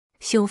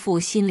修复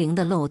心灵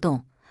的漏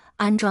洞，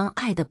安装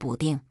爱的补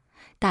丁。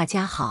大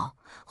家好，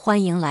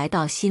欢迎来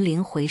到心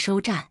灵回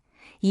收站。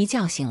一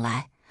觉醒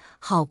来，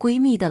好闺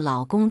蜜的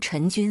老公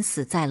陈军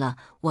死在了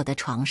我的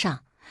床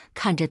上。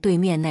看着对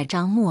面那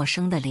张陌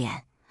生的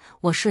脸，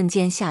我瞬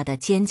间吓得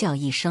尖叫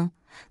一声，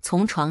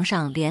从床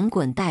上连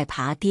滚带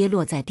爬跌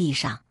落在地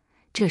上。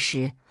这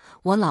时，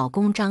我老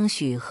公张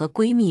许和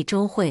闺蜜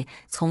周慧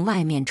从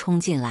外面冲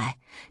进来，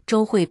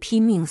周慧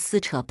拼命撕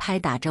扯拍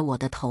打着我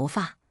的头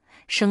发，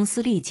声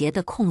嘶力竭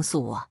地控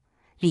诉我：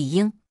李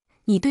英，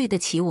你对得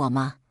起我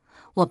吗？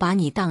我把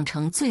你当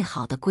成最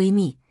好的闺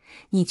蜜，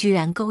你居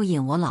然勾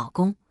引我老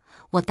公，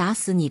我打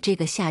死你这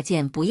个下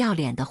贱不要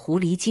脸的狐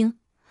狸精！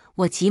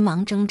我急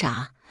忙挣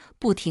扎，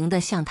不停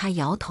地向他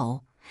摇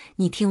头。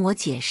你听我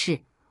解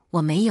释，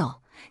我没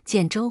有。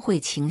见周慧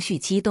情绪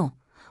激动，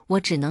我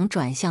只能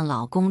转向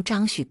老公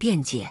张许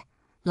辩解：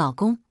老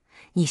公，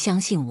你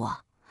相信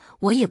我，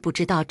我也不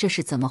知道这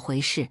是怎么回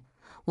事，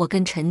我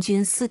跟陈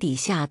军私底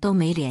下都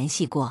没联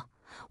系过，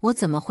我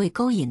怎么会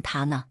勾引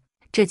他呢？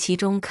这其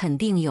中肯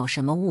定有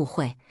什么误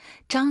会。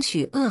张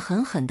许恶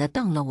狠狠地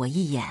瞪了我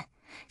一眼，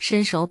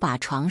伸手把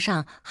床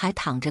上还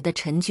躺着的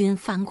陈军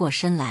翻过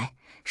身来，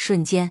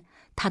瞬间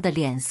他的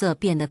脸色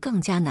变得更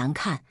加难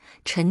看。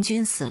陈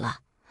军死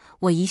了！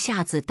我一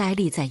下子呆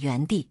立在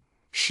原地。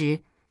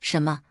什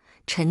么？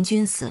陈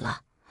军死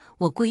了？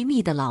我闺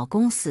蜜的老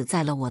公死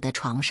在了我的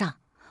床上？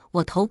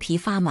我头皮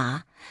发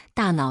麻，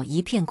大脑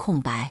一片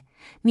空白。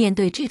面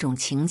对这种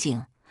情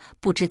景，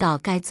不知道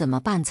该怎么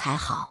办才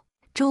好。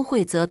周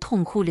慧则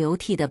痛哭流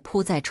涕地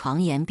扑在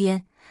床沿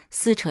边，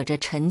撕扯着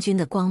陈军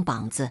的光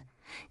膀子：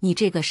你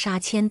这个杀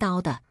千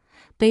刀的，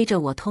背着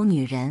我偷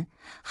女人，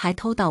还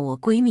偷到我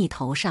闺蜜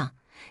头上，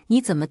你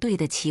怎么对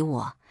得起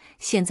我？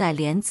现在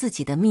连自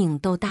己的命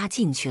都搭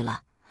进去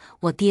了。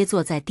我跌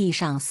坐在地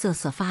上瑟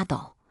瑟发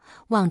抖，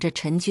望着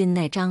陈军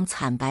那张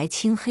惨白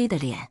青黑的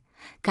脸，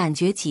感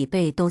觉脊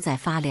背都在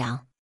发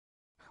凉。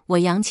我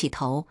仰起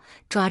头，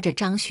抓着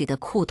张许的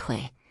裤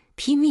腿，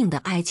拼命地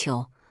哀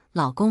求：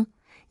老公，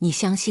你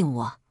相信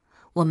我，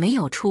我没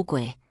有出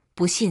轨，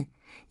不信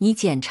你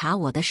检查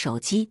我的手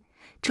机。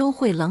周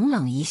慧冷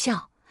冷一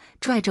笑，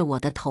拽着我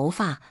的头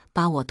发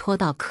把我拖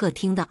到客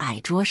厅的矮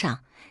桌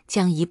上，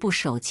将一部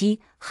手机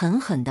狠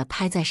狠地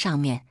拍在上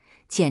面。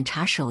检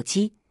查手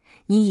机？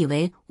你以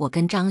为我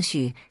跟张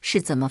许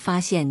是怎么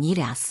发现你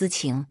俩私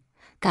情，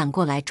赶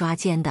过来抓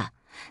奸的？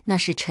那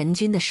是陈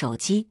军的手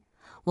机。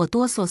我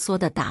哆嗦嗦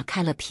地打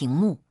开了屏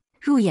幕，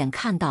入眼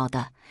看到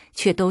的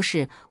却都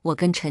是我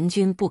跟陈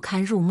军不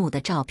堪入目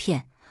的照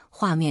片。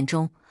画面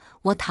中，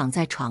我躺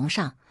在床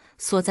上，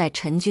缩在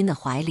陈军的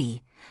怀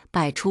里，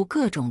摆出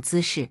各种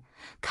姿势。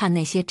看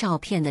那些照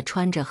片的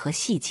穿着和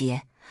细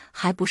节，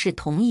还不是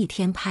同一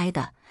天拍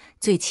的，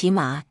最起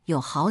码有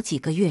好几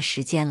个月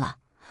时间了。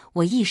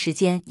我一时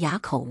间哑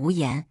口无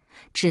言，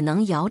只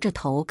能摇着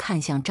头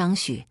看向张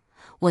许。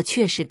我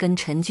确实跟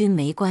陈军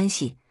没关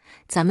系，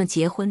咱们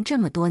结婚这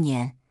么多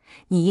年，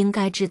你应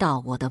该知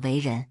道我的为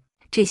人。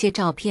这些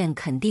照片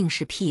肯定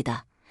是 P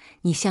的，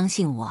你相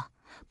信我，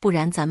不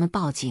然咱们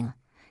报警。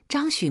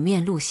张许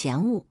面露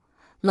嫌恶，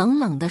冷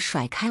冷地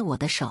甩开我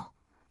的手，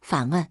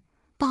反问：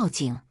报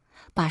警？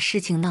把事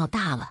情闹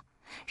大了，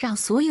让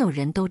所有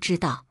人都知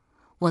道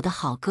我的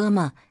好哥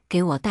们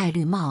给我戴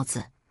绿帽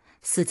子，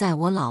死在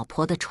我老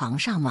婆的床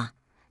上吗？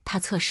他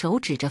侧手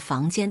指着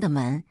房间的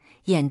门，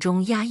眼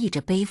中压抑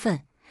着悲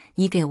愤：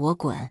你给我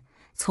滚！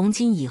从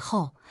今以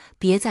后，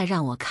别再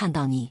让我看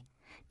到你！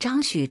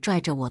张许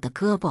拽着我的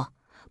胳膊，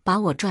把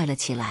我拽了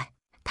起来。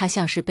他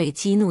像是被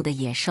激怒的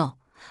野兽，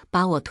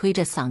把我推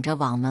着搡着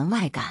往门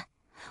外赶。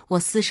我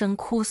嘶声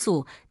哭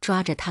诉，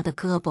抓着他的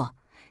胳膊，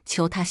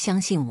求他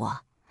相信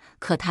我。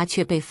可他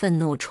却被愤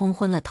怒冲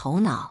昏了头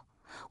脑。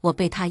我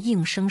被他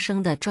硬生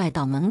生地拽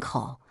到门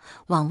口，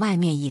往外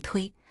面一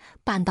推，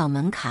绊到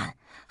门槛，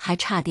还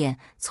差点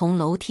从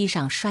楼梯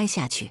上摔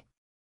下去。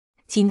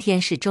今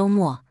天是周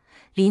末，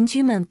邻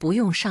居们不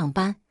用上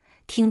班，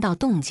听到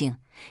动静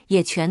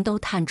也全都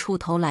探出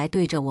头来，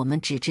对着我们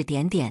指指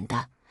点点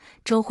的。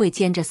周慧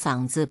尖着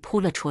嗓子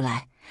扑了出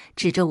来，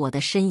指着我的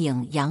身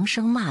影扬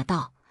声骂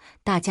道：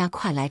大家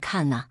快来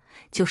看呐，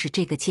就是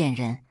这个贱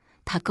人，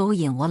他勾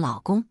引我老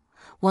公，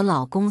我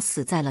老公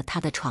死在了他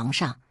的床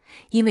上。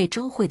因为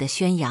周慧的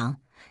宣扬，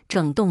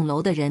整栋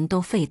楼的人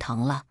都沸腾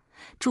了。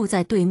住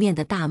在对面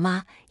的大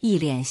妈一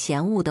脸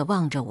嫌恶地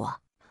望着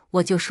我，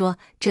我就说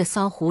这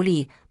骚狐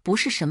狸不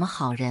是什么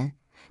好人，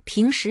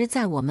平时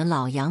在我们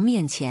老杨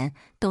面前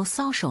都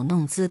搔首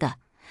弄姿的，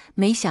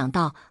没想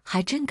到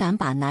还真敢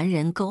把男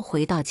人勾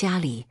回到家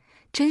里，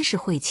真是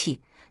晦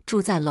气。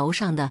住在楼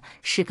上的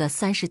是个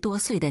30多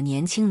岁的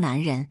年轻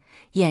男人，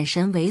眼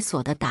神猥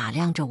琐地打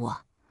量着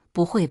我。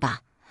不会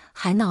吧，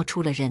还闹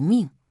出了人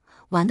命？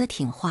玩得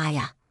挺花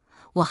呀！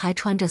我还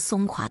穿着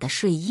松垮的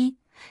睡衣，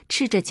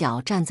赤着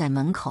脚站在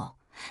门口，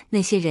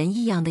那些人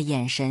异样的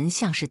眼神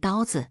像是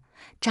刀子，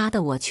扎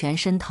得我全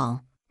身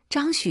疼。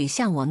张许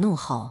向我怒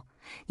吼：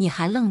你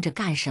还愣着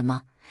干什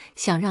么？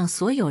想让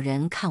所有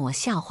人看我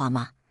笑话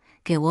吗？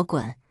给我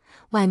滚！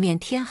外面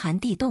天寒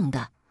地冻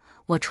的，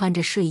我穿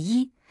着睡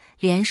衣，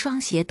连双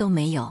鞋都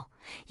没有，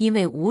因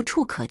为无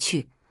处可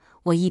去。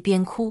我一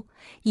边哭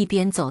一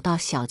边走到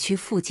小区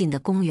附近的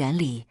公园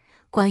里。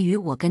关于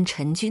我跟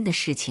陈军的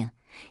事情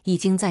已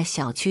经在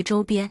小区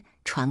周边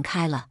传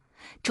开了，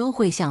周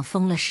慧像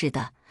疯了似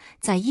的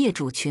在业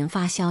主群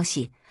发消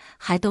息，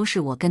还都是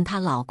我跟她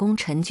老公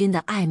陈军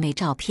的暧昧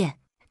照片。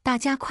大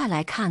家快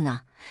来看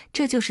啊，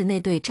这就是那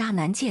对渣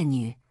男贱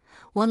女，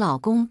我老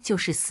公就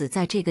是死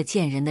在这个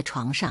贱人的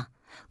床上，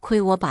亏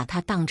我把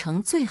她当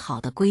成最好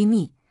的闺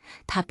蜜，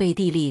她背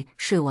地里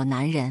睡我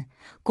男人。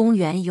公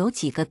园有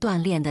几个锻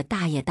炼的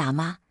大爷大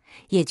妈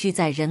也聚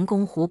在人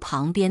工湖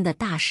旁边的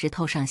大石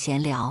头上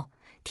闲聊。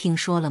听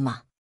说了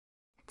吗？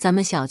咱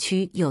们小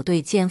区有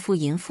对奸夫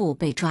淫妇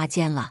被抓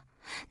奸了，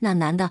那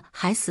男的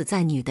还死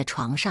在女的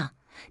床上，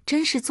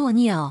真是作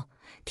孽哦。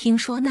听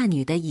说那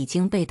女的已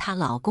经被她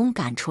老公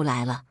赶出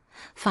来了，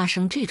发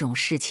生这种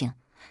事情，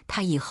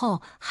她以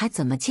后还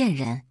怎么见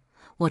人？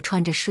我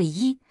穿着睡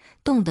衣，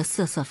冻得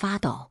瑟瑟发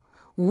抖，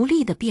无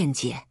力的辩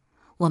解：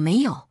我没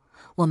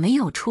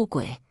有出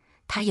轨，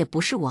他也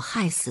不是我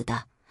害死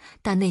的。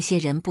但那些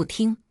人不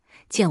听，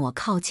见我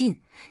靠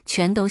近，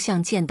全都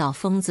像见到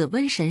疯子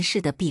瘟神似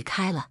的避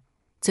开了。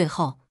最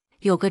后，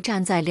有个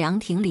站在凉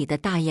亭里的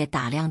大爷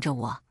打量着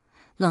我，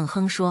冷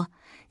哼说：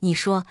你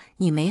说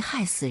你没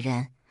害死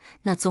人，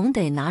那总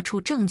得拿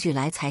出证据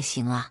来才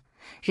行啊！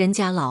人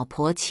家老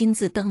婆亲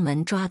自登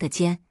门抓的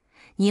奸，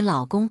你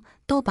老公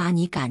都把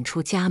你赶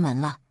出家门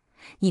了，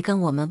你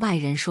跟我们外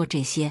人说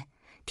这些。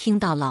听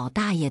到老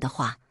大爷的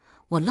话，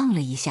我愣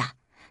了一下，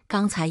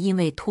刚才因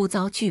为突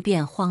遭巨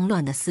变慌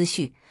乱的思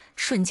绪，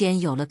瞬间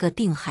有了个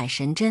定海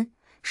神针。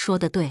说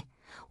得对，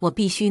我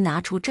必须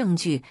拿出证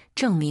据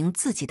证明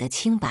自己的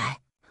清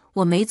白。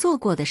我没做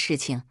过的事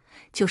情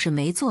就是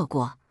没做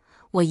过，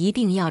我一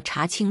定要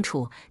查清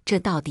楚这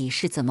到底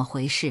是怎么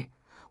回事。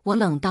我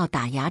冷到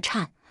打牙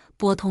颤，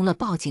拨通了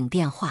报警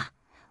电话。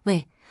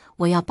喂，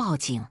我要报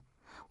警，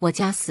我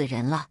家死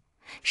人了。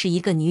是一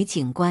个女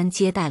警官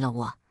接待了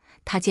我，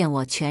她见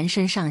我全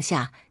身上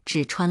下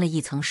只穿了一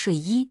层睡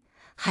衣，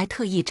还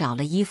特意找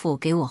了衣服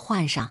给我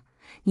换上。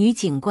女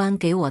警官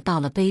给我倒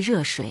了杯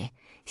热水，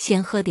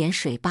先喝点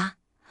水吧。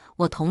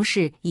我同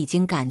事已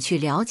经赶去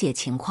了解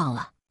情况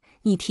了，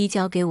你提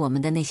交给我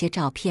们的那些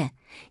照片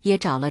也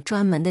找了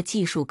专门的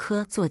技术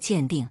科做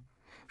鉴定，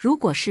如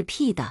果是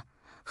P 的，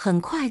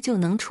很快就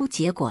能出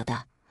结果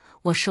的。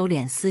我收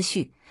敛思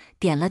绪，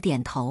点了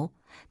点头，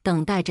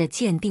等待着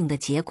鉴定的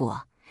结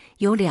果。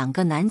有2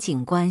个男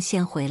警官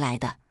先回来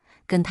的，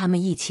跟他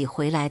们一起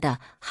回来的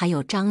还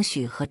有张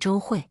许和周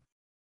慧。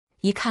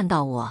一看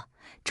到我，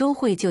周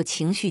慧就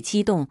情绪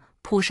激动，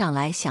扑上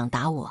来想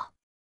打我。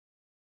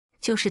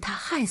就是他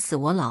害死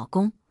我老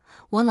公，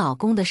我老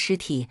公的尸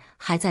体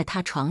还在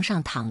他床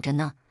上躺着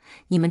呢。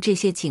你们这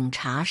些警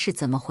察是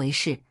怎么回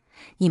事？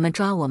你们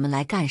抓我们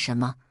来干什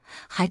么？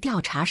还调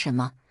查什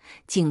么？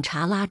警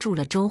察拉住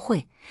了周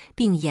慧，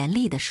并严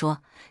厉地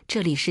说：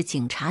这里是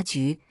警察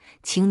局，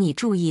请你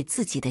注意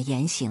自己的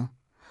言行。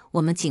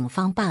我们警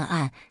方办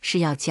案是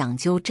要讲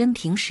究真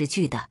凭实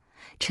据的，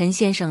陈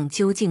先生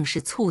究竟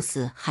是猝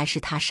死还是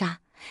他杀，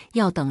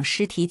要等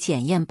尸体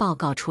检验报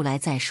告出来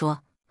再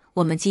说。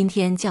我们今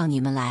天叫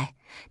你们来，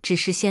只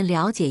是先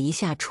了解一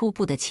下初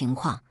步的情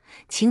况，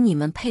请你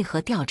们配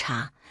合调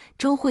查。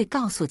周慧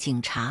告诉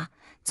警察，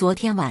昨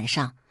天晚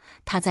上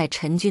她在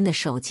陈军的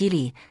手机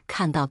里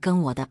看到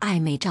跟我的暧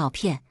昧照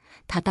片，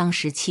她当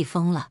时气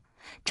疯了，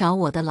找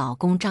我的老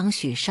公张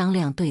许商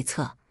量对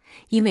策。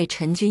因为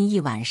陈军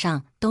一晚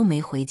上都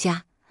没回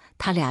家，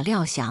他俩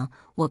料想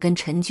我跟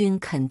陈军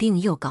肯定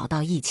又搞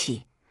到一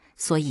起，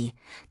所以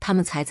他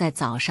们才在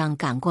早上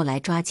赶过来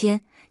抓奸，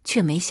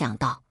却没想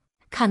到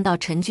看到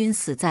陈军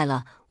死在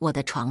了我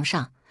的床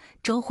上。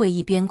周慧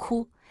一边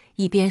哭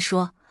一边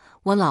说：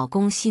我老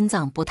公心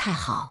脏不太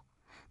好，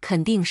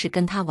肯定是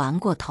跟他玩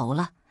过头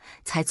了，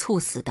才猝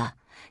死的。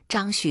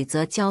张许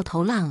则焦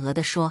头烂额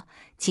地说：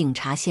警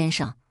察先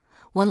生，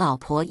我老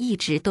婆一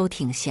直都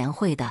挺贤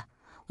惠的，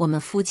我们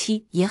夫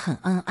妻也很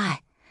恩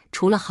爱，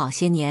除了好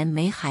些年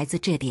没孩子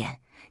这点，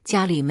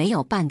家里没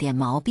有半点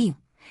毛病。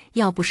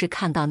要不是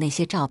看到那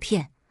些照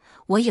片，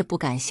我也不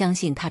敢相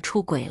信他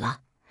出轨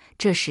了。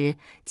这时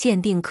鉴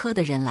定科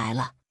的人来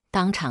了，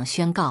当场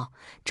宣告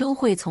周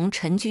慧从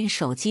陈军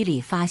手机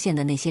里发现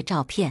的那些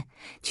照片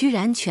居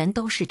然全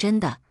都是真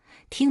的。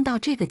听到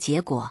这个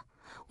结果，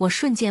我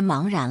瞬间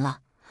茫然了，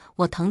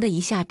我腾的一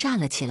下站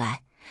了起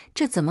来。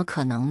这怎么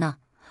可能呢？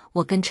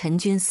我跟陈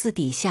军私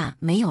底下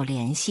没有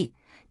联系。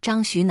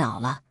张许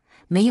恼了，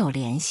没有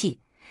联系？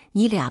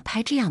你俩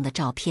拍这样的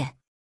照片，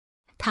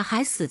他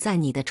还死在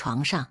你的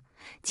床上。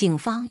警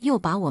方又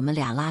把我们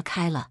俩拉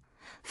开了，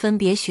分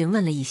别询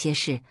问了一些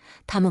事。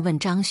他们问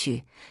张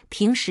许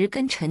平时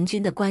跟陈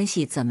军的关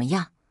系怎么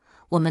样，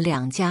我们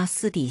两家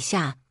私底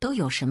下都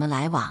有什么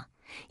来往，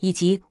以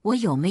及我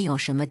有没有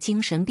什么精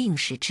神病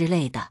史之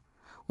类的。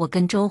我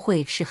跟周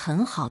慧是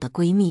很好的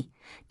闺蜜，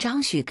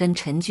张许跟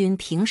陈军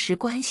平时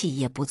关系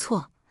也不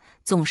错，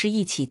总是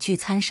一起聚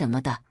餐什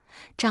么的。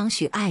张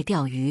许爱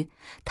钓鱼，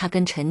他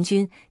跟陈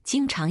军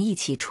经常一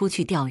起出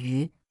去钓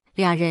鱼，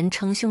俩人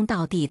称兄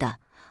道弟的，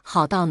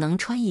好到能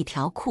穿一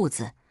条裤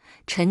子。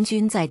陈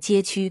军在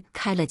街区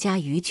开了家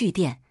渔具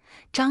店，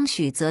张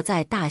许则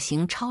在大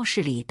型超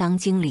市里当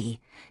经理。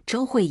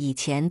周慧以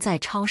前在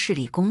超市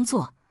里工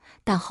作，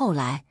但后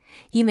来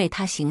因为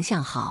她形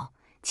象好、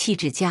气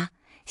质佳，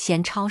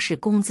嫌超市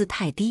工资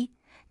太低，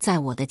在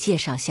我的介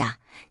绍下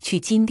去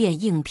金店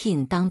应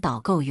聘当导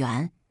购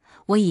员。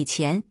我以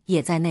前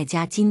也在那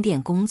家金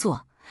店工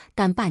作，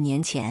但半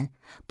年前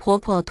婆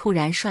婆突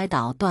然摔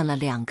倒断了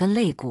2根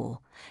肋骨，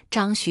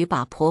张许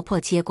把婆婆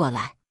接过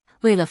来。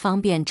为了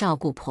方便照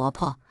顾婆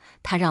婆，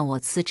她让我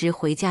辞职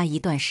回家一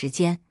段时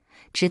间，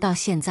直到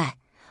现在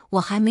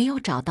我还没有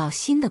找到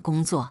新的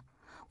工作。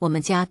我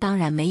们家当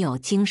然没有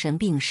精神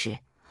病史，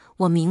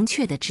我明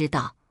确的知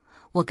道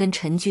我跟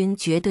陈军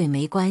绝对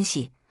没关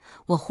系。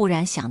我忽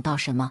然想到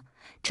什么，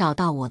找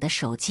到我的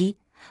手机，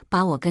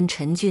把我跟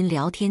陈军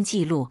聊天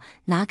记录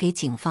拿给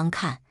警方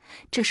看，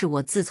这是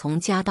我自从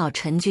加到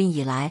陈军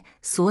以来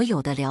所有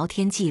的聊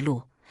天记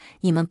录。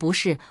你们不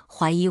是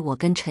怀疑我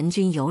跟陈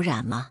军有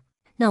染吗？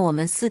那我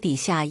们私底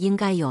下应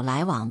该有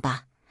来往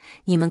吧？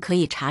你们可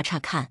以查查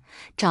看，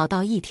找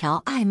到一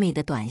条暧昧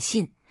的短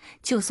信，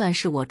就算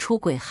是我出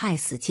轨害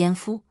死奸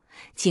夫。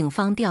警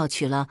方调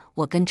取了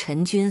我跟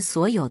陈军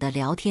所有的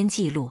聊天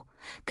记录，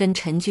跟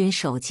陈军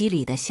手机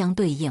里的相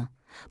对应，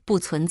不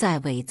存在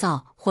伪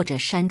造或者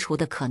删除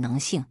的可能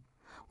性。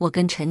我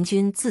跟陈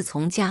军自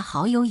从加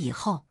好友以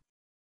后，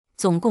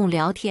总共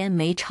聊天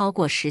没超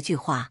过10句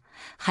话，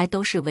还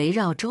都是围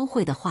绕周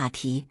慧的话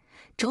题。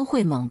周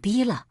慧懵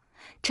逼了，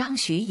张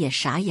许也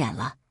傻眼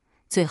了。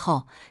最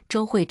后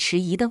周慧迟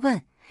疑地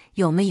问，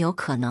有没有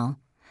可能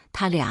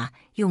他俩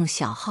用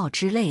小号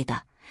之类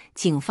的？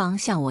警方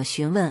向我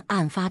询问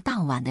案发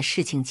当晚的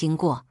事情经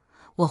过，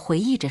我回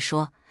忆着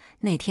说，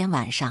那天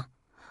晚上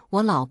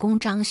我老公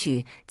张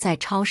许在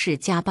超市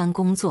加班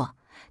工作，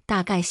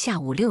大概下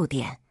午6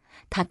点，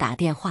他打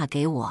电话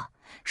给我，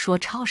说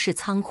超市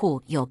仓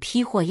库有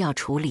批货要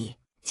处理，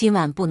今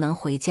晚不能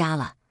回家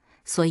了，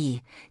所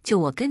以就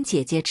我跟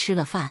姐姐吃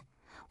了饭。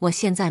我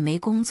现在没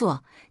工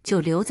作，就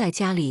留在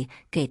家里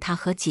给他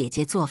和姐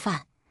姐做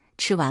饭。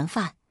吃完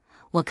饭，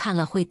我看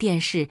了会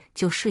电视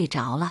就睡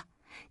着了。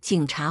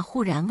警察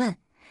忽然问，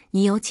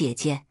你有姐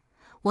姐？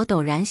我陡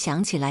然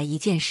想起来一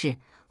件事，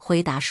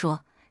回答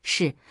说，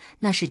是，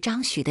那是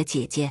张许的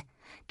姐姐。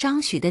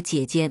张许的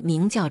姐姐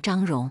名叫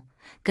张蓉，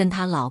跟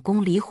她老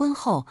公离婚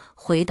后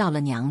回到了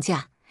娘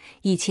家，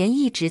以前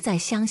一直在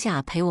乡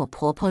下陪我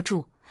婆婆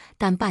住，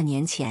但半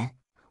年前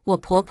我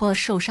婆婆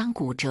受伤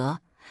骨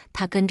折，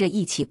她跟着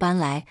一起搬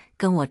来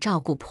跟我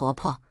照顾婆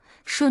婆，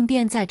顺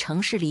便在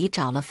城市里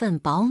找了份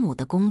保姆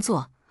的工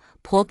作。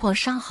婆婆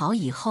伤好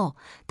以后，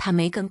她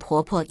没跟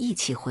婆婆一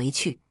起回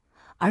去，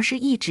而是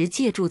一直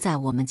借住在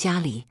我们家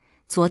里。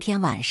昨天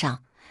晚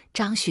上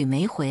张许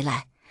没回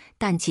来，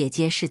但姐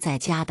姐是在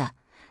家的，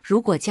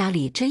如果家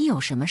里真有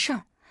什么事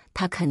儿，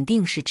她肯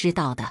定是知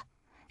道的。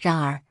然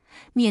而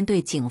面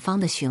对警方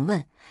的询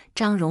问，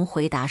张蓉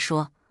回答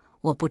说，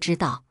我不知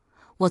道，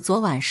我昨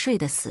晚睡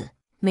得死，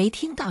没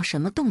听到什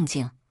么动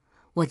静。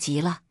我急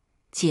了，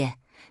姐，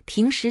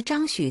平时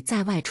张许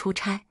在外出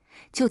差，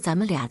就咱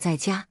们俩在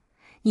家，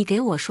你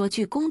给我说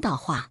句公道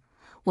话，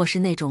我是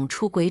那种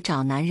出轨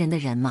找男人的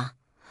人吗？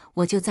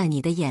我就在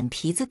你的眼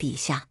皮子底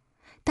下，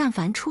但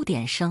凡出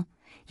点声，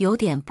有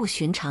点不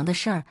寻常的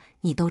事儿，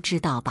你都知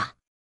道吧？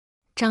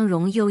张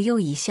蓉悠悠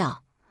一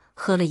笑，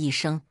呵了一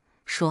声，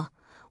说，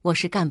我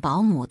是干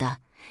保姆的，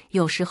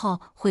有时候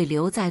会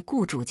留在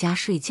雇主家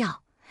睡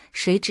觉，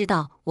谁知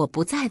道我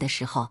不在的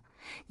时候，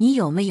你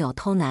有没有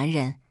偷男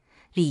人？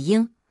理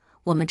应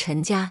我们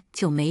陈家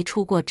就没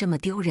出过这么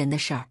丢人的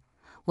事儿，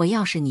我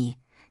要是你，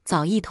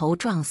早一头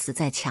撞死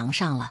在墙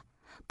上了。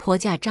婆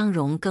家张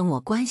蓉跟我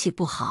关系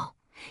不好，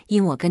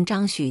因我跟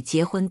张许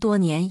结婚多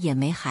年也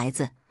没孩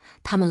子，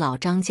他们老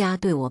张家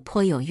对我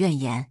颇有怨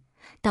言。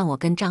但我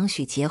跟张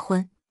许结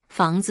婚，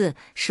房子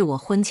是我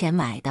婚前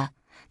买的，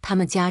他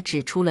们家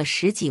只出了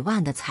10几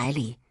万的彩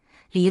礼。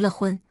离了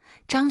婚，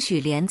张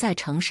许连在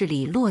城市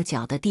里落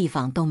脚的地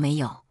方都没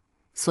有，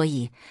所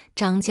以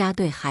张家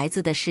对孩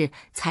子的事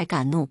才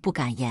敢怒不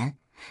敢言。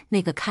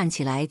那个看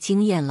起来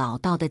经验老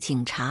道的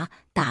警察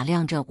打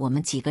量着我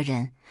们几个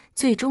人，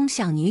最终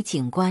向女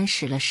警官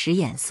使了使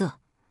眼色，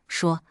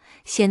说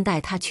先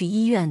带她去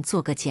医院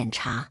做个检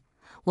查。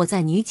我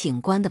在女警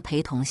官的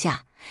陪同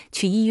下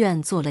去医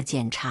院做了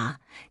检查，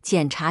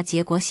检查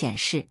结果显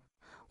示，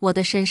我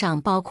的身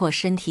上包括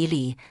身体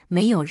里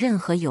没有任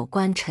何有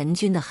关陈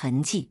军的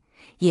痕迹，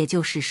也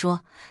就是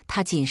说，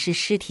他仅是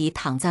尸体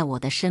躺在我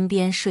的身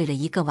边睡了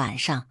1个晚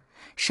上，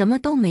什么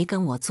都没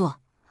跟我做。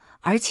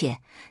而且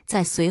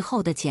在随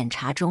后的检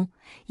查中，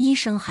医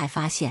生还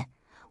发现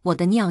我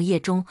的尿液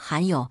中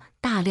含有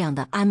大量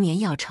的安眠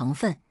药成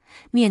分。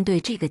面对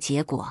这个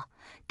结果，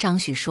张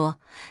许说，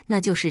那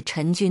就是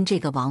陈军这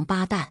个王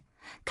八蛋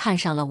看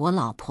上了我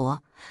老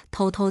婆，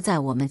偷偷在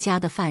我们家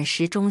的饭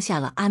食中下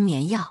了安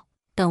眠药，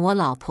等我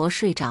老婆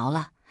睡着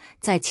了，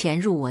再潜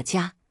入我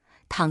家，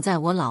躺在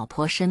我老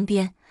婆身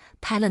边，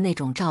拍了那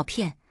种照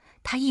片。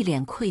他一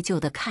脸愧疚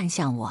地看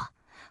向我，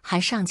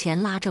还上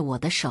前拉着我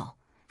的手，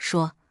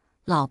说，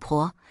老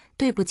婆，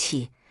对不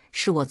起，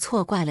是我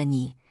错怪了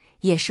你，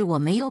也是我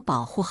没有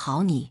保护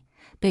好你。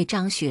被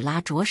张许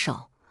拉着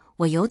手，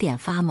我有点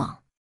发懵。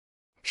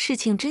事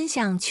情真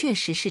相确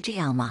实是这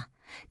样吗？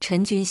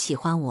陈军喜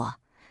欢我，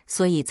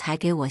所以才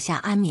给我下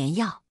安眠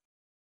药。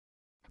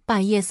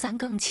半夜3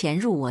更潜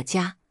入我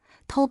家，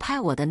偷拍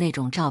我的那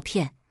种照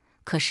片。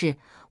可是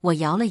我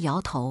摇了摇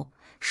头，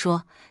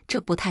说这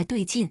不太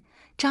对劲。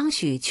张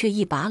许却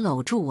一把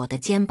搂住我的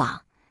肩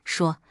膀，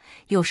说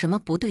有什么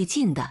不对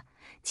劲的？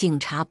警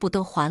察不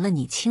都还了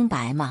你清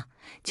白吗？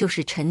就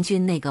是陈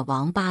军那个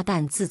王八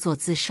蛋自作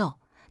自受，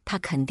他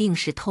肯定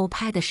是偷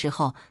拍的时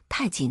候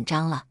太紧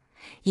张了，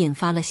引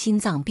发了心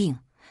脏病，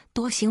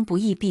多行不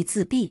义必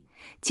自毙。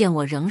见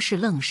我仍是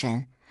愣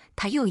神，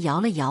他又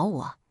摇了摇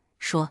我，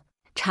说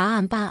查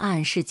案办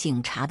案是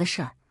警察的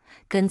事儿，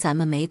跟咱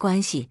们没关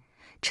系。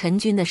陈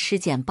军的尸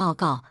检报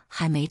告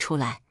还没出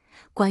来，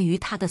关于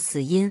他的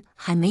死因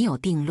还没有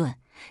定论，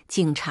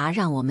警察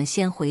让我们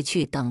先回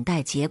去等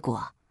待结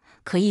果。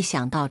可一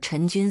想到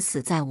陈军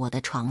死在我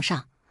的床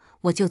上，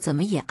我就怎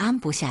么也安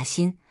不下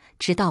心。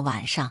直到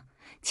晚上，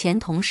前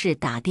同事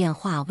打电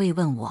话慰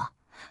问我，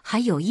还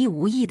有意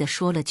无意地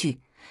说了句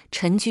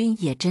陈军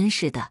也真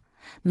是的，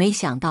没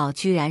想到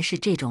居然是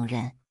这种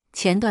人。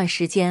前段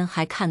时间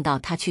还看到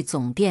他去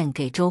总店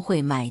给周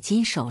慧买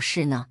金首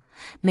饰呢，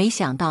没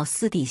想到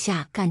私底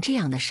下干这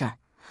样的事儿。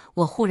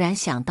我忽然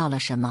想到了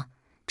什么，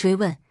追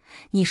问：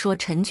你说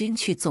陈军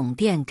去总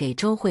店给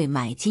周慧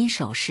买金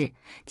首饰，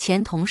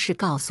前同事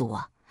告诉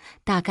我，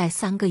大概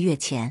3个月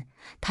前，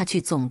他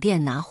去总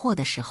店拿货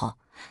的时候，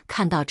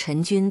看到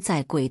陈军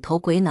在鬼头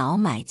鬼脑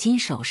买金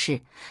首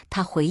饰。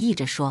他回忆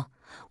着说，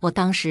我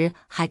当时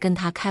还跟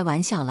他开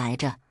玩笑来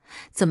着，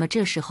怎么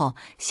这时候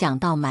想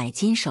到买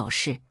金首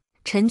饰？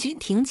陈军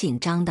挺紧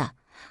张的，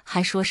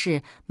还说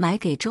是买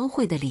给周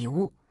慧的礼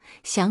物，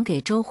想给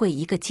周慧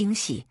一个惊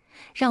喜，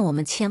让我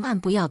们千万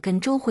不要跟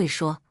周慧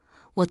说。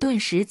我顿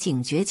时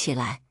警觉起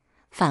来，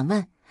反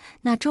问：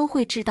那周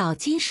慧知道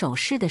金首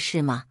饰的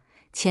事吗？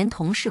前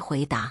同事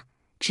回答：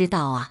知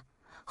道啊，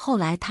后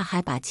来他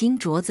还把金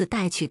镯子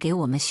带去给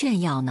我们炫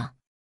耀呢。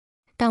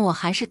但我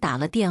还是打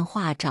了电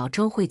话找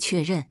周慧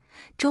确认，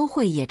周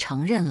慧也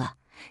承认了，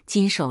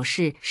金首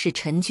饰是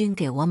陈军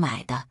给我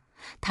买的。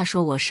他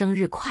说我生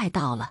日快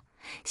到了，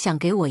想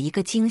给我一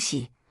个惊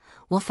喜。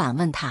我反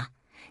问他：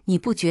你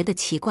不觉得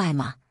奇怪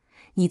吗？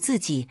你自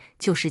己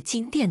就是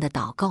金店的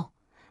导购，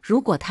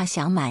如果他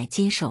想买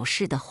金首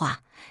饰的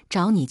话，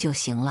找你就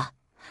行了，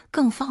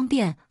更方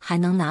便，还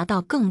能拿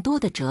到更多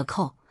的折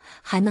扣，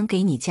还能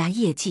给你加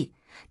业绩。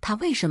他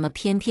为什么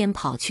偏偏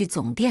跑去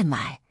总店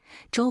买？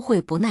周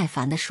慧不耐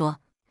烦地说：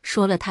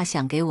说了他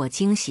想给我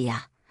惊喜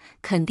呀，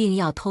肯定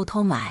要偷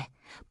偷买，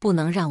不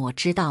能让我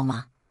知道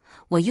吗？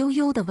我悠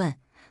悠地问：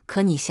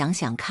可你想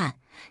想看，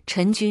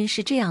陈军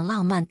是这样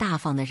浪漫大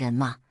方的人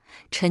吗？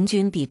陈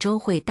军比周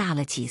慧大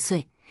了几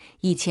岁，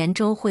以前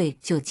周慧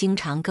就经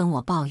常跟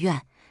我抱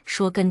怨，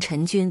说跟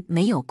陈军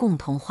没有共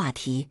同话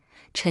题。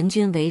陈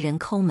军为人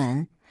抠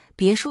门，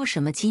别说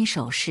什么金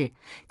首饰，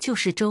就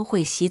是周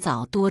慧洗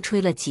澡多吹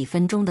了几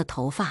分钟的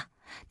头发，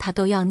他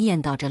都要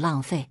念叨着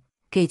浪费。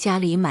给家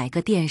里买个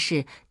电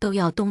视都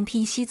要东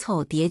拼西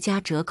凑叠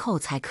加折扣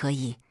才可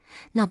以，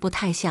那不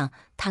太像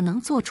他能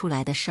做出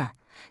来的事儿。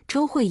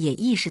周慧也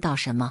意识到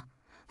什么，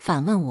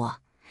反问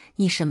我：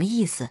你什么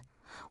意思？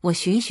我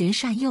循循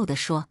善诱地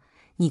说：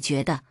你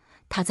觉得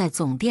他在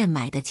总店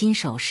买的金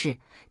首饰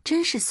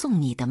真是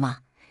送你的吗？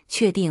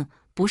确定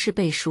不是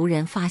被熟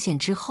人发现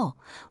之后，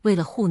为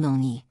了糊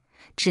弄你，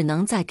只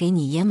能再给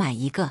你也买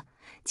一个？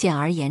简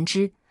而言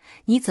之，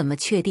你怎么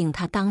确定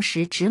他当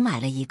时只买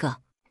了一个？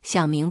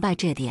想明白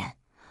这点，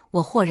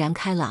我豁然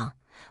开朗。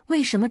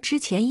为什么之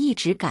前一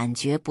直感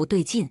觉不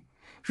对劲？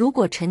如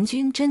果陈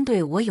军真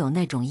对我有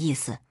那种意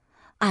思，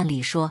按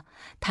理说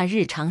他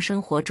日常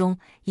生活中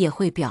也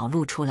会表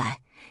露出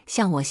来，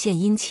向我献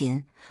殷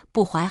勤，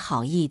不怀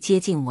好意接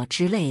近我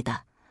之类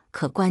的。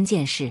可关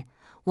键是，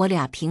我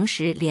俩平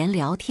时连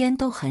聊天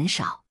都很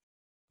少，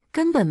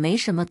根本没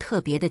什么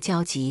特别的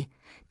交集。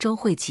周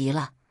慧急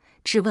了，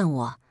质问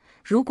我：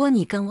如果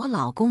你跟我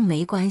老公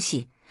没关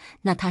系，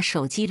那他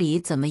手机里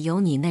怎么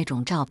有你那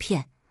种照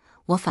片？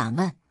我反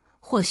问：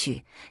或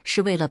许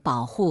是为了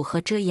保护和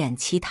遮掩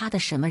其他的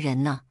什么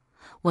人呢？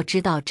我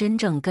知道真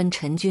正跟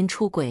陈军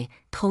出轨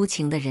偷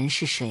情的人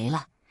是谁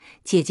了。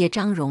姐姐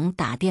张蓉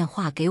打电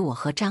话给我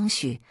和张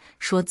许，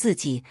说自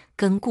己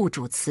跟雇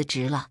主辞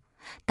职了，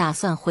打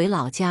算回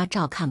老家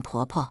照看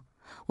婆婆。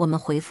我们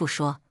回复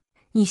说：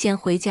你先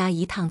回家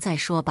一趟再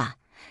说吧。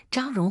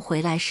张蓉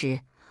回来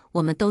时，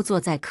我们都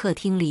坐在客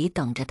厅里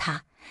等着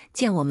她，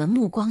见我们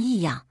目光异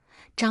样，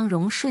张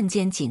蓉瞬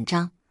间紧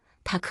张，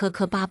她磕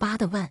磕巴巴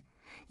地问：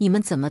你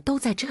们怎么都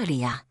在这里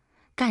呀？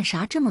干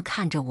啥这么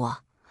看着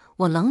我？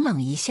我冷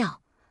冷一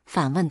笑，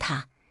反问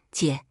她：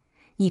姐，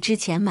你之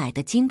前买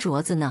的金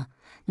镯子呢？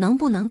能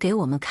不能给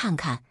我们看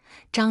看？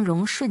张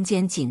蓉瞬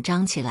间紧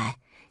张起来，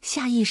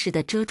下意识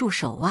地遮住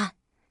手腕，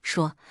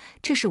说：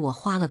这是我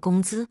花了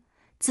工资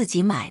自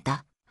己买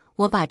的。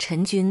我把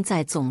陈军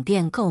在总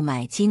店购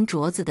买金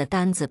镯子的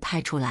单子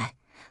拍出来，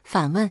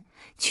反问：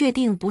确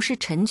定不是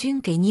陈军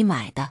给你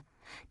买的？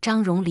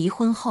张荣离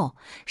婚后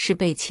是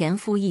被前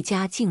夫一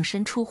家净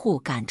身出户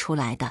赶出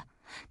来的，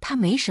他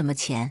没什么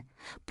钱，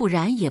不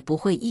然也不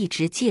会一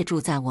直借住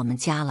在我们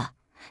家了。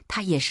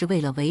他也是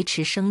为了维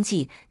持生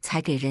计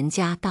才给人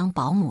家当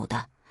保姆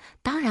的，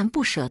当然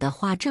不舍得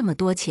花这么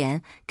多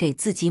钱给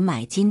自己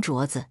买金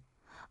镯子。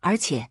而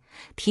且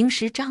平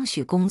时张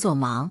许工作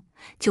忙，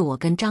就我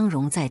跟张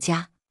荣在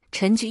家，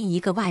陈军一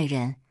个外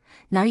人，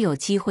哪有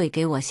机会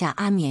给我下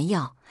安眠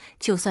药？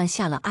就算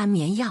下了安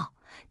眠药，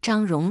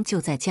张荣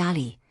就在家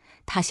里，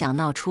他想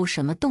闹出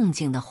什么动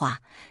静的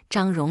话，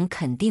张荣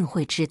肯定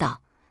会知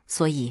道。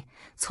所以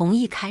从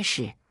一开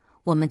始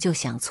我们就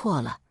想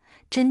错了，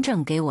真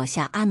正给我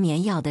下安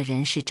眠药的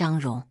人是张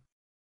荣，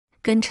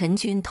跟陈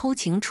军偷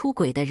情出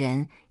轨的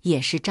人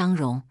也是张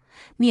荣。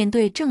面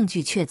对证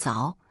据确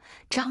凿，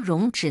张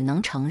荣只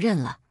能承认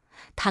了。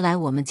他来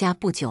我们家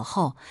不久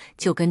后，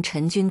就跟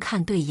陈军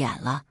看对眼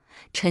了。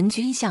陈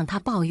军向他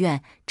抱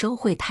怨周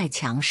慧太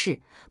强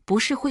势，不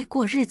是会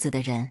过日子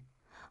的人。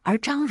而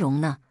张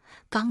荣呢，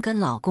刚跟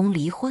老公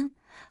离婚，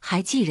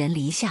还寄人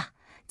篱下，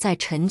在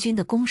陈军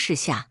的攻势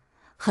下，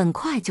很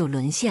快就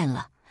沦陷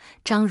了。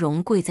张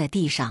荣跪在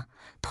地上，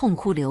痛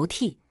哭流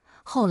涕。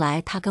后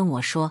来他跟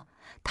我说，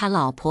他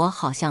老婆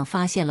好像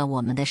发现了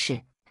我们的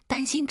事，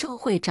担心周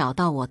慧找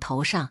到我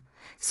头上，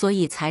所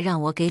以才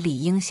让我给李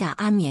英下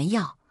安眠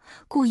药，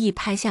故意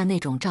拍下那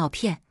种照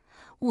片，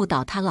误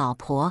导他老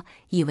婆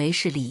以为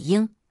是李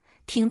英。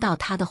听到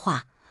他的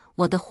话，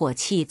我的火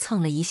气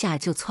蹭了一下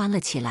就蹿了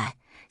起来，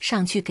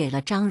上去给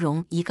了张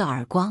荣一个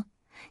耳光。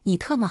你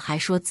特么还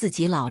说自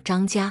己老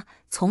张家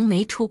从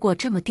没出过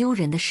这么丢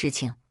人的事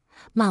情，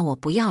骂我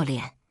不要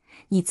脸。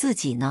你自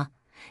己呢？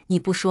你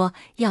不说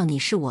要你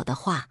是我的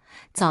话，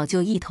早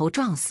就一头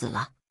撞死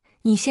了。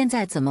你现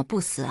在怎么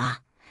不死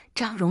啊？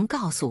张荣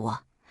告诉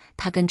我，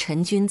他跟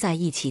陈军在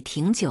一起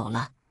挺久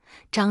了。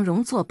张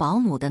荣做保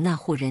姆的那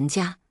户人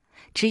家，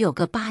只有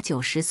个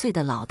80-90岁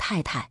的老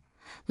太太，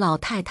老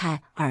太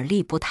太耳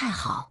力不太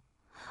好，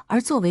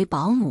而作为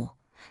保姆，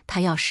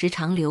她要时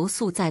常留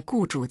宿在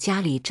雇主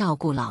家里照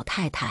顾老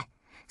太太，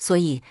所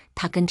以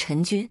她跟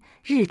陈军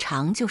日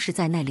常就是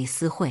在那里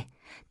私会，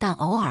但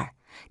偶尔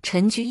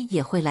陈军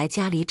也会来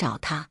家里找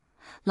她。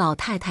老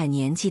太太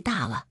年纪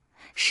大了，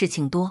事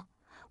情多，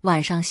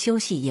晚上休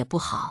息也不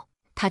好，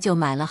她就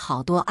买了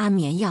好多安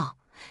眠药，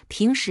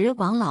平时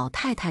往老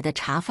太太的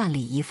茶饭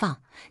里一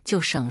放，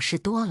就省事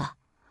多了。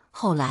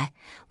后来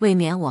为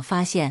免我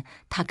发现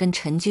她跟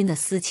陈军的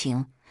私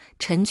情，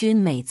陈军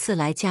每次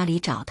来家里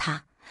找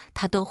她，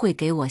她都会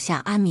给我下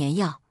安眠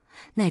药。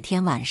那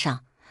天晚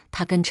上，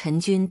她跟陈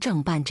军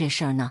正办这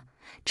事儿呢，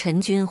陈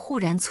军忽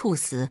然猝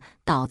死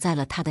倒在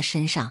了她的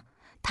身上，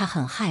她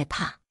很害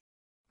怕。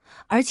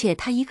而且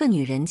她一个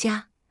女人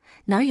家，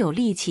哪有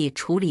力气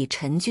处理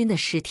陈军的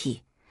尸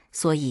体？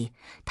所以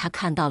她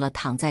看到了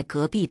躺在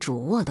隔壁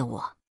主卧的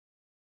我，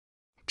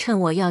趁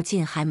我要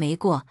劲还没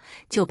过，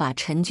就把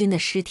陈军的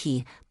尸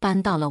体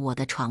搬到了我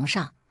的床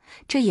上。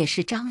这也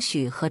是张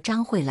许和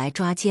张慧来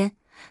抓奸，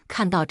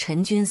看到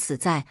陈军死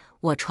在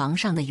我床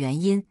上的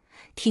原因，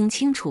听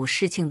清楚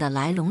事情的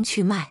来龙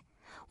去脉，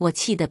我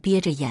气得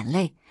憋着眼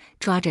泪，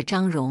抓着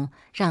张荣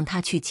让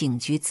他去警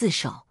局自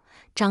首。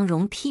张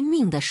荣拼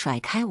命地甩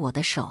开我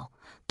的手，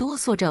哆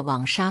嗦着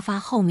往沙发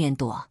后面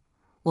躲。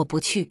我不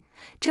去，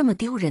这么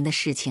丢人的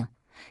事情，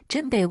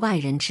真被外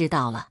人知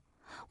道了，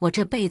我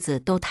这辈子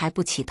都抬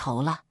不起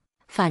头了。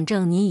反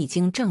正你已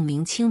经证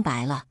明清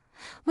白了，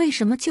为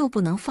什么就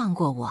不能放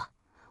过我？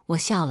我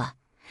笑了，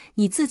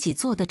你自己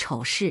做的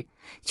丑事，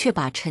却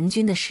把陈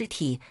军的尸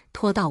体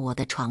拖到我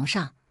的床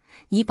上。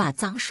你把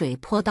脏水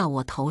泼到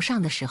我头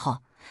上的时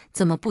候，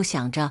怎么不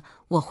想着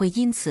我会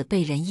因此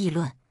被人议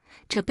论，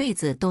这辈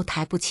子都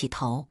抬不起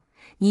头？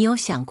你有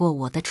想过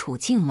我的处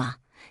境吗？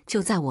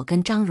就在我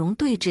跟张荣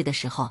对峙的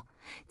时候，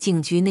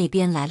警局那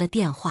边来了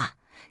电话，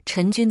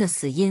陈军的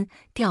死因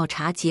调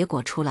查结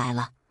果出来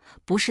了，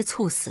不是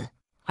猝死，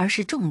而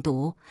是中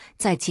毒。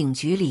在警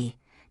局里，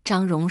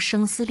张荣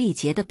声嘶力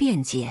竭地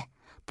辩解，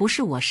不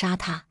是我杀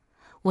他，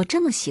我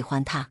这么喜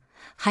欢他，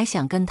还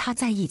想跟他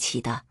在一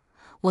起的，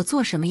我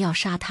做什么要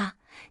杀他？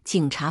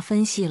警察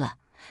分析了，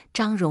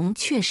张荣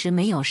确实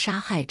没有杀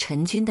害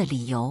陈军的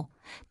理由，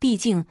毕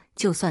竟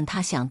就算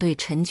他想对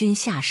陈军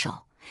下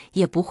手，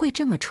也不会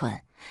这么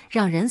蠢，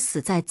让人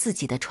死在自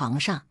己的床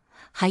上，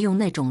还用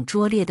那种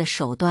拙劣的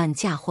手段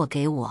嫁祸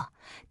给我。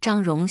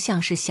张荣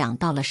像是想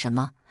到了什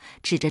么，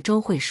指着周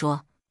慧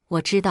说，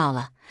我知道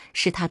了，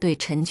是他对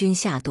陈军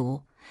下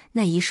毒。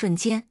那一瞬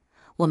间，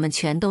我们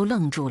全都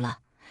愣住了。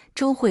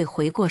周慧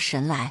回过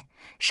神来，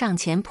上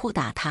前扑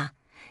打他，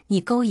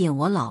你勾引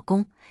我老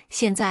公，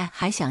现在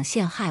还想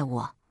陷害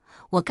我，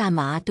我干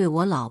嘛对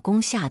我老公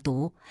下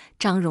毒？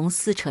张荣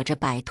撕扯着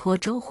摆脱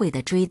周慧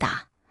的追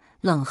打，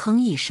冷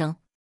哼一声，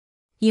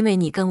因为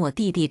你跟我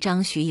弟弟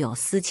张许有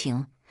私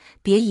情，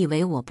别以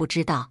为我不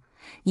知道，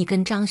你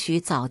跟张许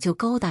早就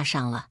勾搭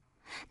上了。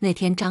那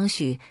天张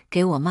许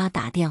给我妈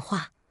打电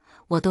话，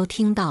我都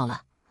听到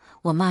了。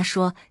我妈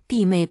说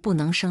弟妹不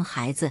能生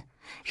孩子，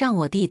让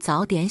我弟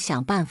早点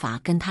想办法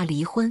跟他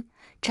离婚。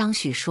张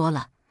许说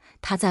了，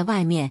他在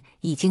外面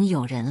已经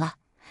有人了。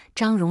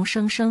张荣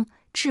生生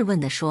质问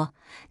地说：“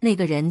那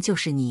个人就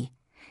是你？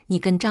你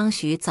跟张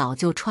许早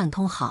就串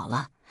通好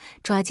了，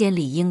抓奸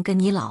李英跟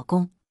你老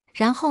公，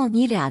然后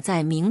你俩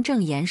再名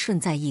正言顺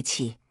在一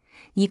起。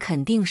你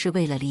肯定是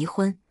为了离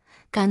婚，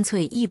干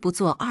脆一不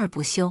做二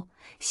不休，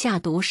下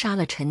毒杀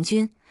了陈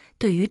军。”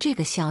对于这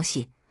个消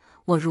息，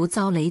我如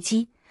遭雷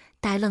击，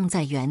呆愣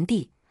在原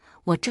地。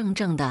我怔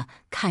怔地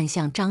看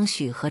向张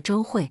许和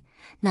周慧，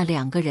那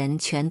两个人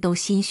全都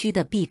心虚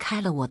地避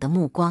开了我的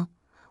目光。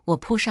我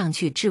扑上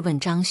去质问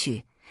张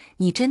许：“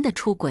你真的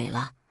出轨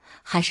了，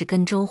还是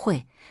跟周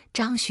慧？”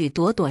张许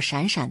躲躲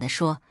闪闪地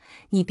说：“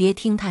你别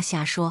听他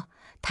瞎说，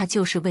他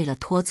就是为了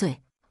脱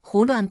罪，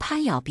胡乱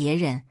攀咬别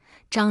人。”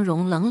张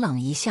荣冷冷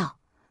一笑，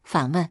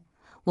反问：“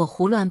我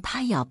胡乱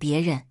攀咬别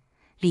人？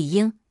李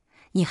英，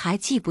你还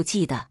记不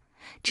记得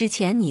之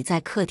前你在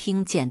客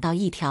厅捡到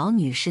一条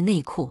女士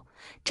内裤？”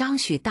张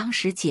许当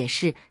时解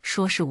释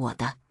说是我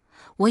的，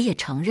我也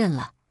承认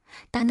了，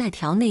但那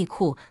条内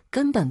裤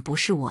根本不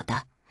是我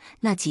的。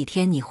那几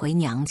天你回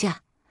娘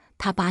家，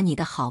她把你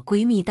的好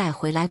闺蜜带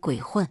回来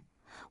鬼混，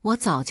我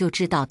早就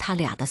知道他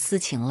俩的私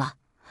情了。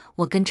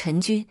我跟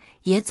陈军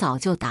也早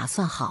就打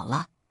算好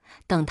了，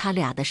等他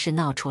俩的事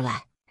闹出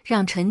来，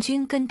让陈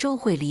军跟周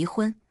慧离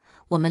婚，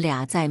我们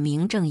俩再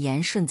名正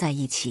言顺在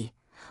一起。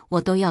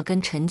我都要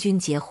跟陈军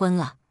结婚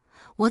了，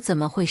我怎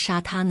么会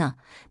杀他呢？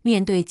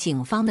面对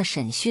警方的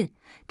审讯，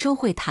周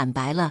慧坦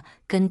白了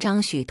跟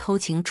张许偷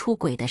情出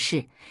轨的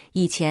事。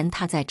以前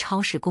她在超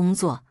市工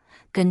作，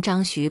跟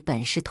张许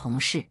本是同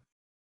事，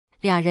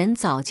俩人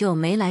早就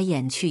眉来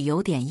眼去，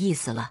有点意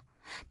思了。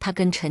她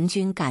跟陈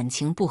军感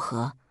情不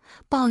和，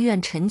抱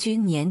怨陈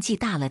军年纪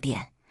大了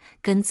点，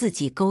跟自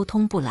己沟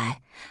通不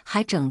来，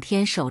还整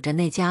天守着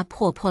那家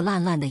破破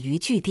烂烂的渔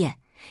具店，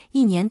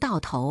一年到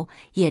头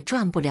也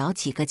赚不了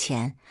几个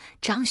钱。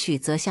张许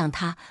则向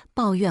他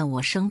抱怨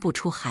我生不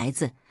出孩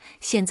子，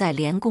现在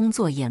连工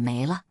作也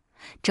没了，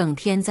整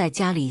天在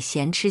家里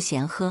闲吃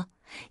闲喝，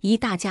一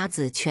大家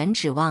子全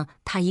指望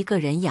他一个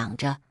人养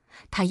着，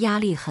他压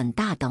力很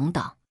大等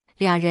等。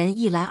俩人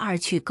一来二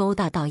去勾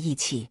搭到一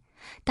起，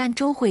但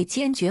周慧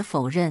坚决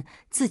否认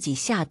自己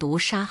下毒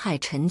杀害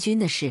陈军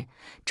的事。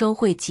周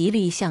慧极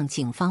力向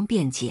警方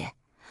辩解：“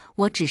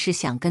我只是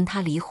想跟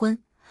他离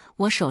婚，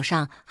我手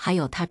上还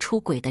有他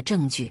出轨的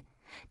证据，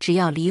只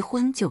要离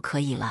婚就可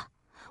以了。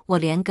我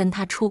连跟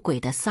他出轨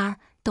的三儿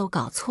都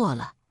搞错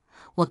了，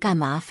我干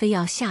嘛非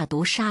要下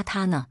毒杀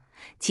他呢？”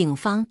警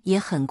方也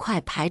很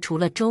快排除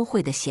了周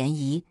慧的嫌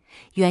疑，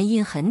原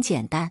因很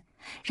简单，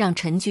让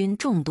陈军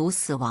中毒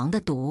死亡的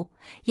毒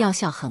药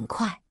效很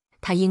快，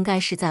他应该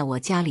是在我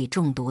家里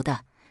中毒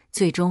的。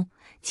最终，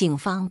警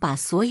方把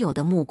所有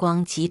的目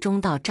光集中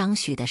到张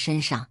许的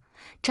身上。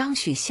张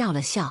许笑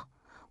了笑，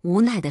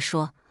无奈地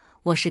说：“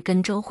我是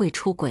跟周慧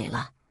出轨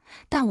了，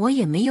但我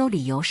也没有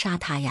理由杀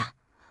她呀。”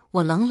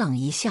我冷冷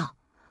一笑，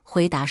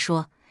回答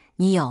说：“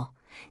你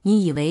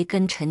以为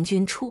跟陈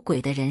军出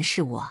轨的人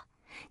是我？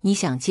你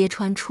想揭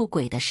穿出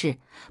轨的事，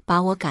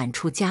把我赶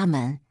出家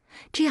门，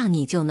这样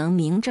你就能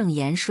名正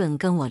言顺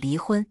跟我离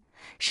婚，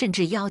甚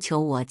至要求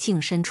我净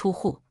身出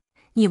户。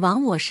你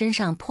往我身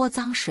上泼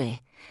脏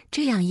水，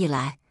这样一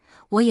来，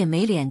我也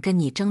没脸跟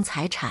你争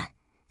财产。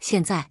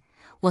现在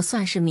我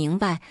算是明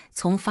白，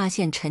从发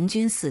现陈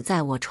军死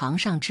在我床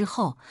上之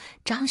后，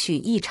张许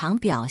异常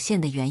表现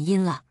的原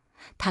因了。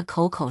他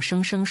口口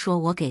声声说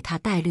我给他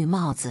戴绿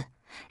帽子，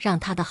让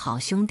他的好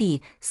兄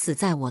弟死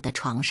在我的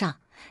床上，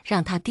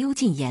让他丢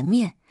尽颜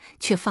面，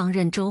却放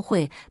任周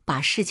慧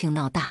把事情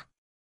闹大，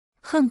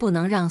恨不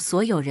能让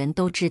所有人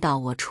都知道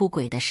我出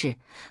轨的事。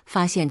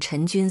发现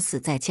陈军死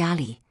在家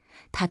里，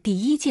他第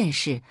一件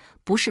事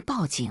不是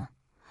报警，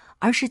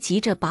而是急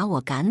着把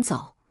我赶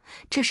走。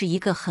这是一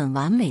个很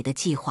完美的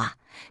计划，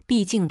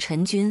毕竟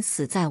陈军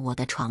死在我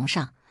的床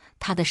上，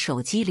他的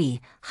手机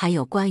里还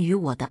有关于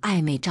我的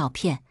暧昧照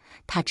片，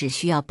他只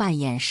需要扮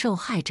演受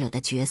害者的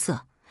角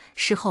色，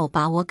事后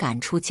把我赶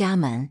出家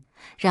门，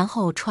然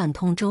后串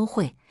通周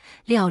慧，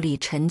料理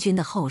陈军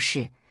的后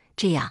事，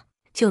这样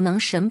就能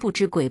神不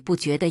知鬼不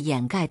觉地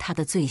掩盖他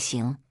的罪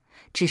行。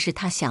只是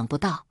他想不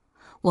到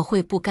我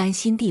会不甘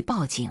心地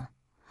报警，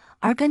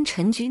而跟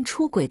陈军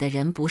出轨的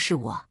人不是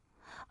我，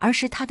而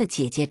是他的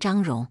姐姐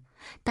张荣。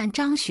但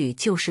张许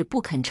就是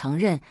不肯承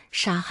认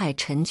杀害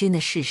陈军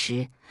的事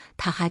实，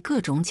他还各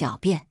种狡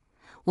辩。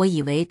我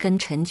以为跟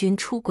陈军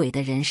出轨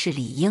的人是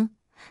李英，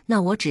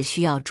那我只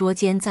需要捉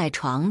奸在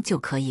床就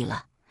可以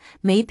了，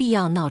没必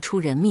要闹出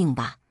人命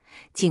吧。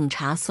警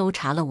察搜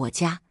查了我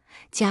家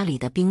里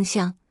的冰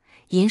箱、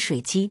饮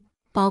水机，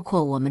包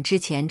括我们之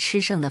前吃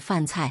剩的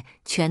饭菜，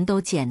全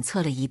都检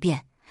测了一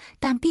遍，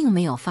但并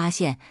没有发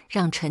现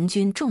让陈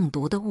军中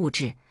毒的物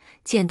质。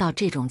见到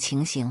这种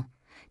情形，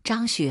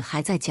张许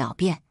还在狡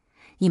辩：“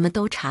你们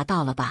都查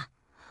到了吧？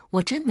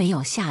我真没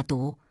有下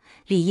毒，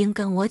李英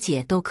跟我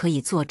姐都可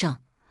以作证。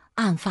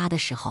案发的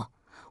时候，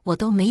我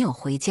都没有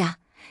回家。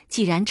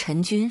既然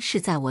陈军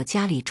是在我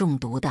家里中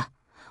毒的，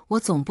我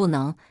总不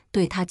能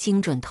对他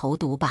精准投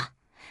毒吧？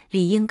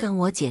李英跟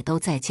我姐都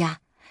在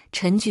家，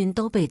陈军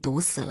都被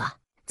毒死了，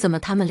怎么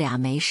他们俩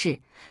没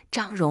事？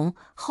张蓉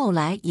后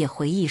来也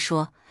回忆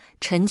说，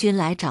陈军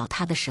来找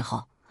他的时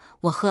候，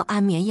我喝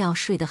安眠药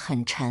睡得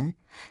很沉，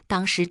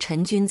当时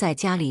陈军在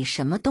家里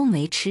什么都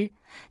没吃，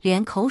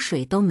连口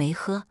水都没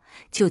喝，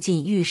就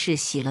进浴室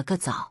洗了个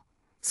澡，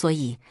所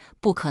以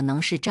不可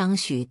能是张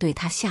许对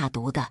他下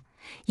毒的。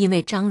因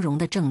为张蓉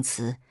的证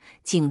词，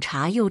警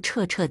察又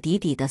彻彻底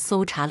底地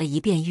搜查了一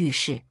遍浴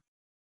室，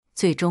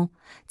最终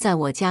在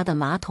我家的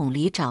马桶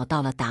里找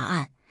到了答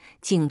案。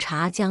警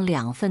察将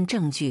2份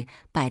证据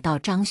摆到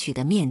张许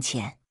的面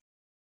前。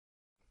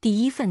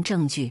第一份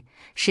证据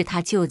是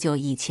他舅舅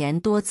以前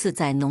多次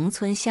在农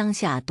村乡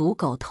下毒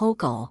狗偷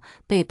狗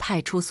被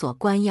派出所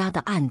关押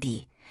的案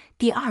底。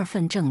第2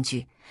份证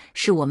据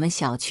是我们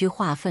小区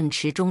化粪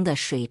池中的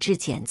水质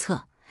检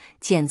测，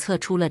检测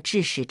出了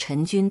致使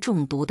陈军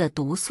中毒的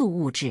毒素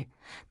物质，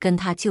跟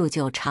他舅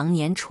舅常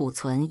年储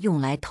存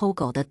用来偷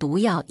狗的毒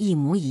药一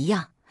模一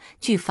样。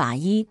据法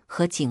医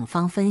和警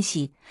方分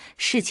析，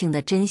事情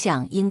的真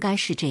相应该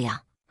是这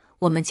样：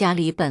我们家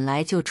里本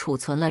来就储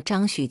存了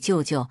张许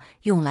舅舅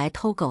用来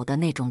偷狗的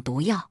那种毒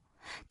药，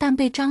但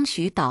被张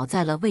许倒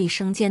在了卫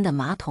生间的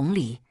马桶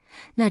里。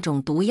那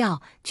种毒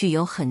药具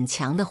有很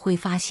强的挥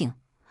发性，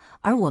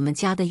而我们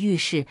家的浴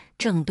室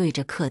正对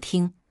着客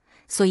厅，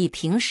所以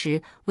平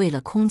时为了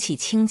空气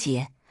清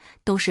洁，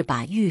都是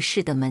把浴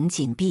室的门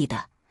紧闭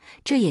的，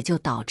这也就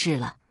导致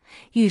了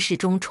浴室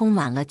中充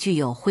满了具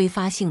有挥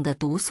发性的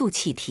毒素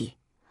气体。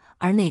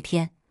而那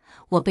天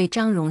我被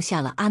张蓉下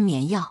了安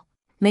眠药，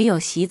没有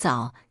洗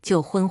澡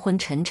就昏昏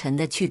沉沉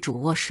地去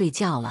主卧睡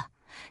觉了。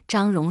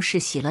张蓉是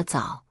洗了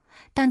澡，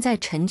但在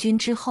陈军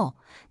之后，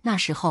那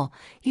时候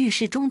浴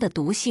室中的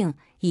毒性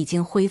已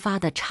经挥发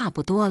得差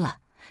不多了。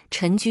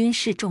陈军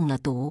是中了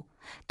毒，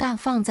但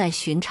放在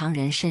寻常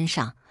人身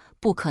上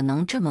不可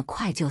能这么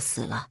快就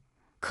死了。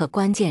可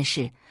关键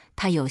是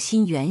他有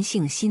心源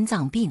性心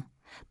脏病，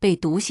被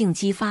毒性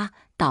激发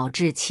导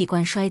致器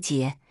官衰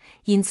竭，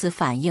因此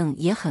反应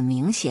也很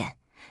明显。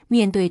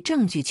面对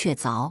证据确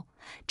凿，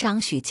张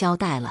许交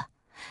代了，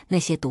那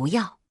些毒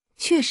药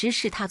确实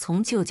是他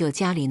从舅舅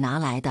家里拿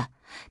来的，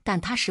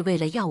但他是为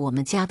了要我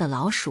们家的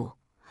老鼠，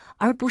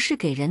而不是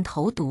给人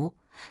投毒。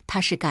他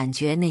是感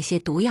觉那些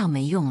毒药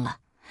没用了，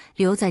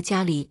留在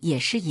家里也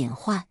是隐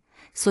患，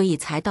所以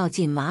才倒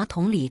进马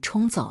桶里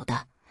冲走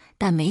的。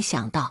但没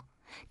想到，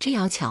这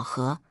要巧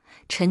合，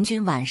陈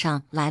军晚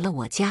上来了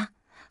我家，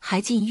还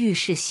进浴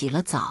室洗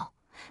了澡。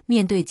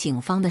面对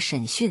警方的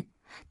审讯，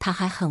他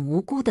还很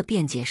无辜地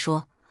辩解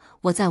说，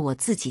我在我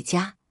自己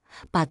家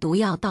把毒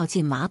药倒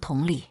进马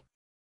桶里，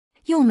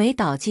又没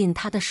倒进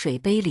他的水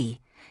杯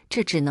里，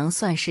这只能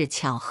算是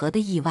巧合的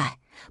意外，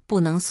不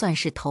能算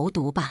是投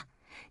毒吧。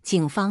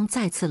警方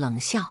再次冷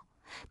笑，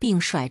并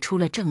甩出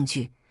了证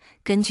据。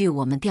根据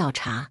我们调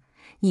查，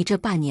你这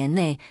半年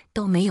内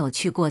都没有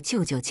去过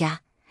舅舅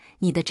家，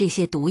你的这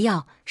些毒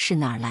药是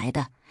哪儿来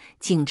的？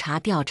警察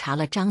调查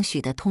了张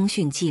许的通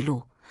讯记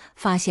录，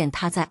发现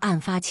他在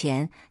案发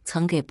前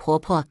曾给婆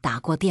婆打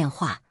过电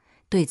话。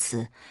对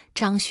此，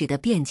张许的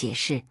辩解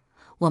是，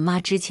我妈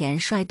之前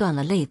摔断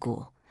了肋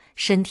骨，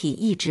身体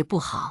一直不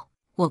好，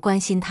我关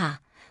心她。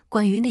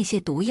关于那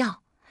些毒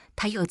药，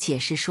他又解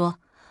释说，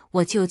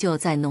我舅舅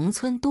在农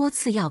村多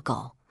次要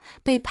狗，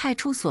被派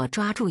出所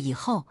抓住以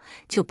后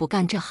就不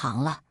干这行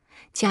了，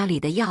家里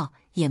的药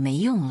也没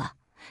用了。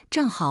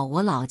正好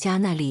我老家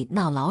那里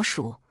闹老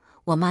鼠，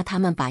我妈他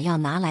们把药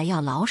拿来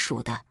要老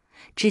鼠的。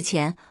之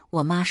前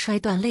我妈摔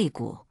断肋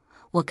骨，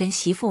我跟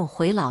媳妇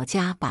回老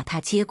家把她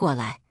接过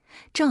来，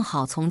正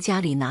好从家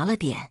里拿了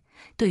点。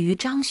对于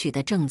张许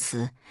的证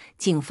词，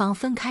警方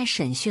分开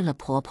审讯了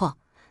婆婆。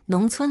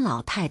农村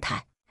老太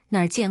太哪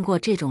儿见过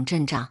这种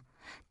阵仗，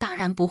当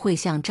然不会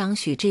像张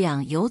许这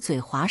样油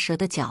嘴滑舌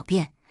的狡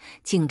辩。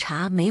警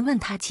察没问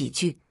她几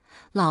句，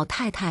老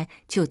太太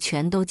就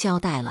全都交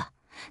代了。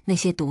那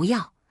些毒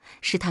药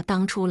是她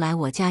当初来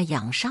我家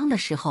养伤的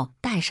时候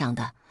带上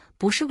的，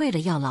不是为了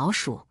要老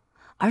鼠，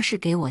而是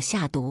给我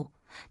下毒。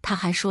她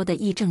还说得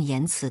义正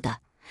言辞的，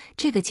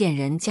这个贱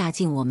人嫁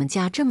进我们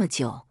家这么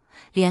久，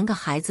连个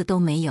孩子都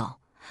没有，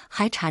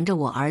还缠着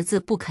我儿子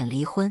不肯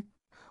离婚。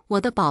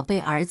我的宝贝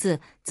儿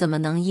子怎么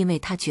能因为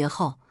他绝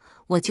后？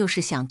我就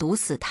是想毒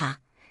死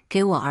他，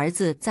给我儿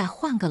子再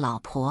换个老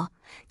婆，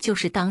就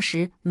是当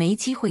时没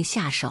机会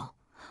下手。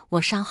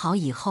我伤好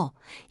以后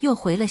又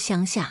回了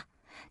乡下，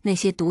那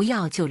些毒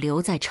药就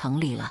留在城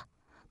里了。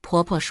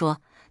婆婆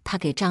说她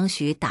给张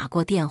许打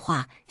过电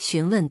话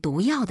询问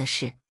毒药的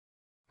事，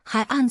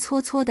还暗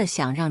搓搓地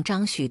想让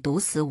张许毒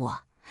死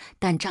我，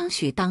但张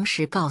许当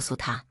时告诉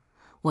她，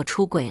我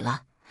出轨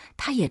了，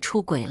他也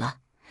出轨了，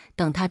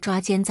等他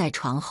抓奸在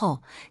床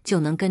后就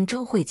能跟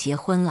周慧结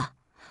婚了。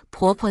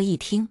婆婆一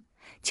听，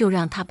就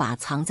让她把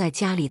藏在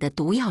家里的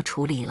毒药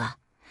处理了，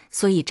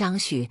所以张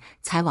许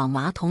才往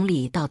马桶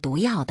里倒毒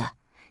药的。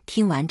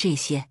听完这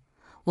些，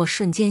我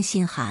瞬间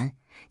心寒，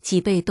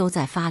脊背都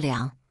在发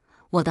凉。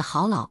我的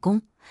好老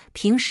公，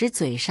平时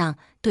嘴上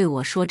对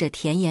我说着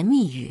甜言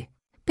蜜语，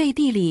背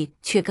地里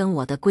却跟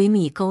我的闺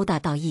蜜勾搭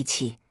到一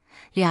起，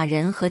俩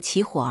人合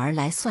起伙儿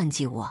来算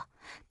计我。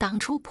当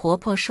初婆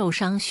婆受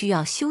伤需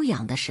要休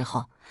养的时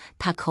候，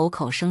她口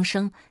口声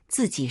声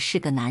自己是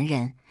个男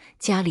人，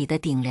家里的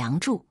顶梁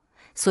柱，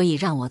所以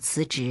让我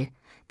辞职，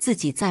自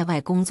己在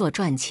外工作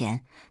赚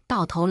钱，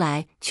到头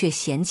来却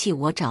嫌弃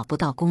我找不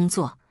到工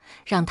作，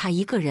让她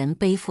一个人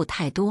背负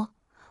太多。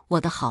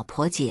我的好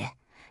婆姐，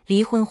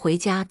离婚回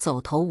家走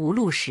投无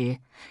路时，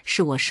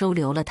是我收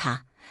留了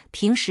她，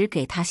平时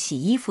给她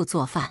洗衣服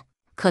做饭，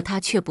可她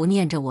却不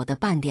念着我的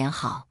半点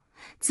好，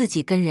自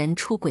己跟人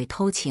出轨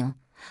偷情，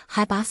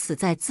还把死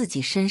在自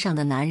己身上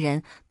的男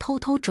人偷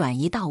偷转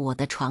移到我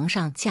的床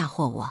上嫁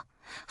祸我。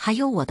还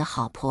有我的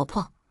好婆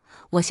婆，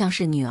我像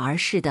是女儿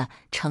似的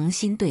诚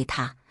心对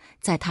她，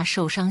在她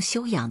受伤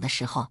休养的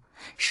时候，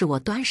是我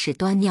端屎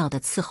端尿的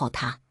伺候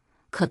她，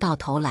可到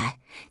头来，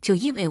就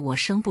因为我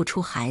生不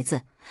出孩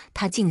子，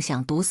她竟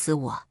想毒死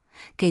我，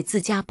给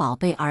自家宝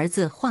贝儿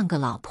子换个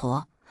老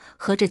婆，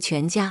合着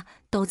全家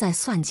都在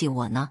算计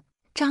我呢。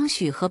张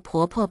许和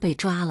婆婆被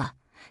抓了，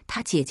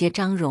她姐姐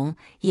张蓉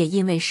也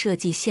因为设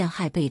计陷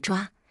害被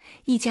抓，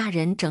一家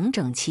人整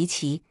整齐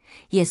齐，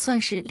也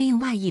算是另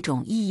外一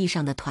种意义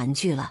上的团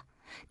聚了。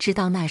直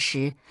到那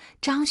时，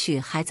张许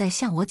还在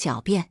向我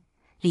狡辩：“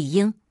李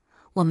英，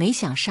我没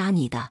想杀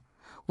你的，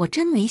我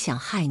真没想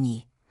害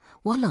你。”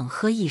我冷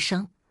喝一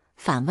声，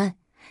反问：“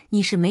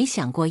你是没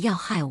想过要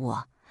害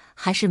我，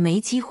还是没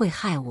机会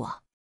害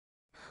我？”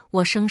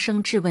我生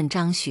生质问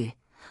张许：“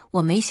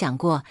我没想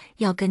过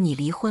要跟你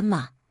离婚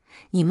吗？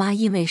你妈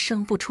因为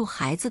生不出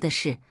孩子的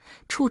事，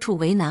处处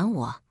为难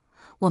我，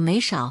我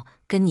没少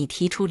跟你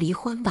提出离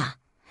婚吧？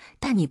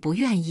但你不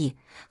愿意，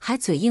还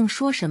嘴硬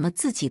说什么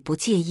自己不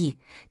介意，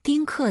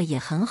丁克也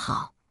很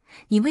好。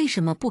你为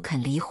什么不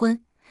肯离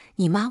婚？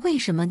你妈为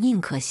什么宁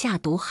可下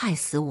毒害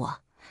死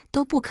我，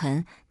都不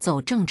肯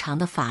走正常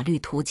的法律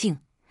途径？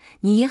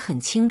你也很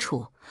清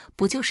楚，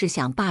不就是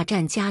想霸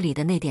占家里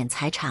的那点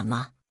财产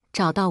吗？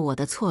找到我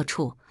的错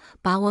处，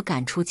把我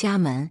赶出家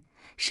门，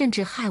甚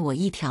至害我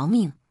一条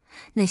命，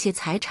那些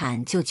财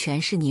产就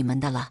全是你们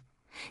的了。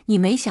你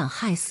没想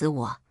害死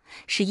我，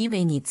是因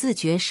为你自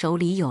觉手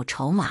里有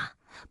筹码，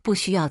不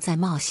需要再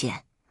冒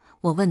险。”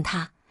我问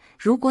他：“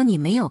如果你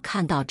没有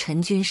看到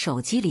陈军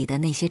手机里的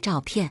那些照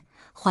片，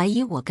怀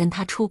疑我跟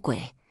他出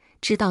轨，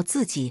知道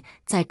自己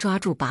在抓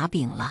住把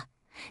柄了，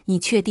你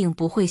确定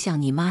不会像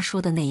你妈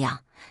说的那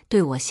样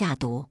对我下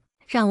毒，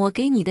让我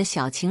给你的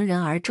小情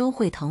人儿周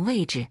慧腾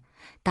位置？”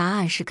答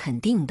案是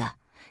肯定的，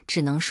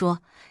只能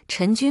说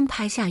陈军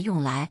拍下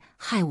用来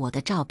害我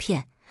的照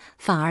片，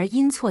反而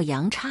阴错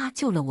阳差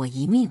救了我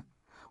一命。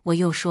我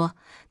又说，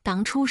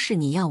当初是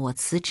你要我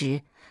辞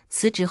职，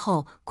辞职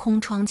后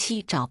空窗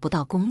期找不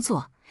到工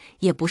作，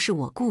也不是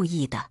我故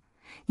意的。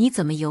你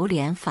怎么有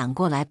脸反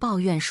过来抱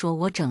怨说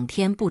我整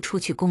天不出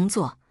去工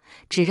作，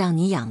只让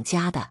你养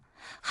家的？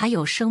还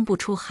有生不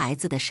出孩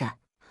子的事儿。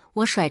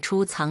我甩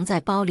出藏在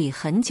包里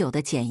很久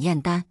的检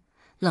验单，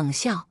冷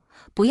笑：“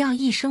不要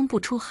一生不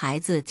出孩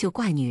子就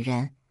怪女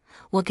人，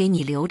我给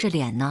你留着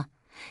脸呢。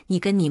你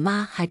跟你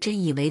妈还真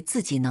以为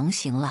自己能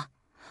行了。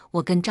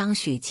我跟张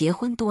许结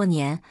婚多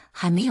年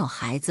还没有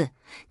孩子，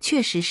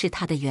确实是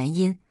他的原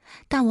因，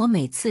但我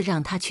每次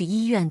让他去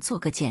医院做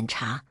个检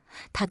查，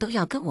他都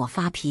要跟我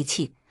发脾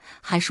气，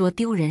还说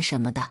丢人什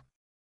么的。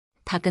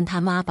他跟他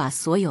妈把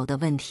所有的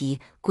问题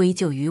归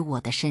咎于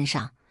我的身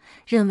上，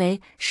认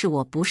为是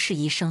我不适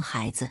宜生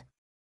孩子。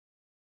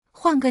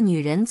换个女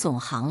人总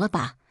行了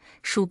吧？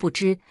殊不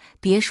知，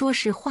别说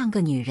是换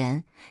个女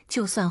人，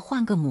就算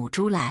换个母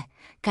猪来，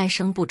该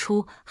生不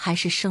出还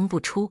是生不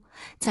出。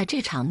在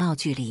这场闹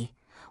剧里，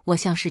我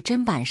像是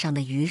砧板上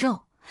的鱼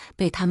肉，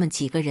被他们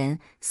几个人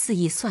肆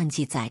意算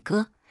计宰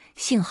割。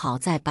幸好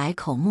在百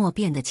口莫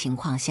辩的情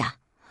况下，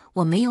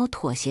我没有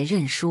妥协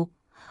认输，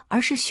而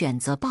是选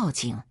择报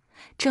警，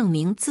证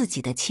明自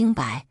己的清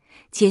白。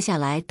接下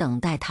来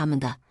等待他们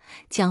的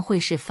将会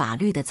是法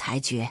律的裁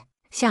决。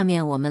下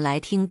面我们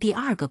来听第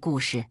二个故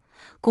事。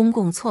公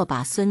公错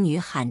把孙女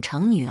喊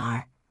成女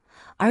儿，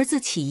儿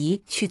子起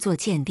疑去做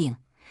鉴定，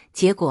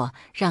结果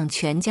让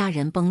全家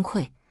人崩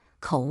溃。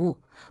口误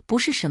不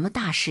是什么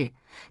大事，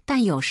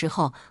但有时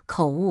候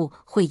口误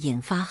会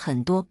引发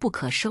很多不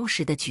可收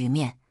拾的局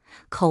面。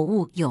口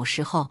误有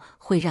时候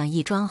会让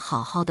一桩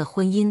好好的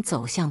婚姻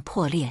走向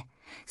破裂，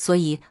所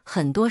以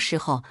很多时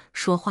候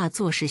说话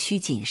做事需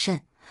谨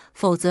慎，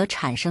否则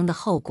产生的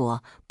后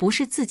果不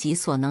是自己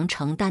所能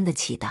承担得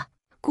起的。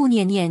顾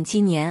念念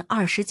今年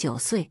29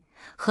岁，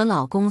和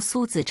老公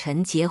苏子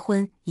晨结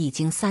婚已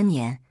经3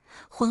年，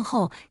婚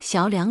后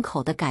小两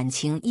口的感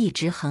情一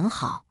直很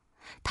好，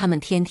他们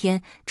天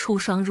天出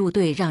双入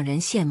对，让人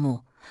羡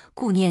慕。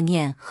顾念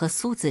念和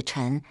苏子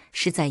晨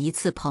是在一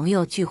次朋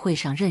友聚会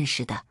上认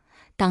识的，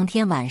当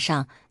天晚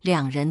上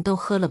两人都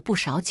喝了不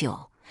少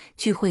酒。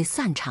聚会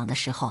散场的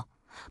时候，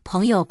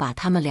朋友把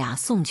他们俩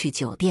送去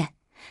酒店，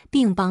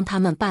并帮他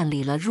们办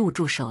理了入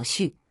住手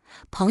续。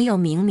朋友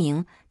明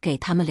明给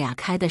他们俩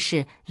开的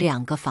是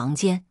2个房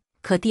间，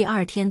可第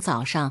二天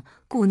早上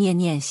顾念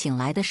念醒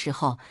来的时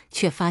候，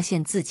却发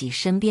现自己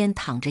身边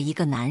躺着一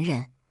个男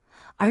人，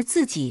而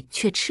自己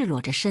却赤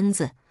裸着身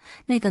子。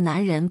那个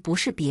男人不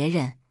是别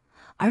人，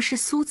而是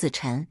苏子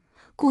晨。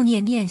顾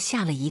念念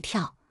吓了一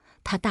跳，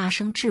她大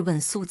声质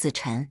问苏子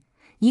晨：“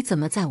你怎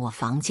么在我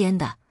房间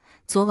的？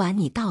昨晚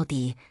你到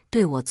底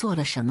对我做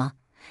了什么？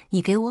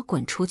你给我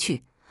滚出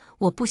去！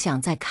我不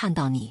想再看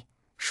到你！”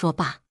说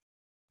罢，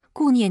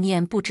顾念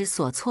念不知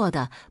所措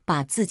地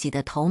把自己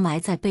的头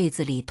埋在被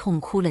子里痛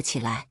哭了起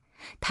来。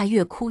她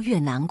越哭越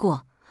难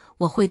过：“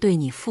我会对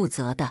你负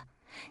责的，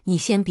你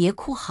先别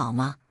哭好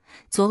吗？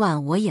昨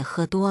晚我也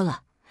喝多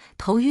了，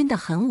头晕得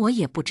很，我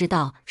也不知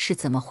道是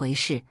怎么回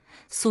事。”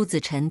苏子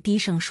晨低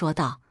声说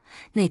道。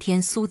那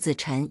天苏子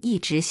晨一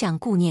直向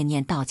顾念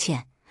念道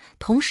歉，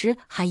同时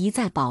还一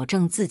再保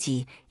证自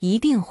己一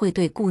定会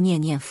对顾念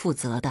念负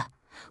责的。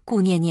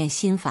顾念念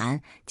心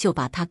烦，就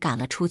把他赶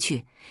了出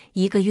去。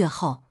1个月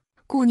后，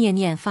顾念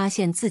念发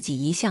现自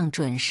己一向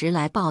准时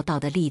来报到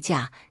的例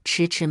假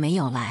迟迟没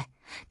有来，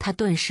她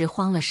顿时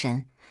慌了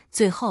神。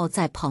最后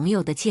在朋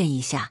友的建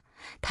议下，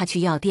她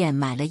去药店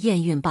买了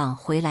验孕棒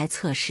回来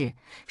测试，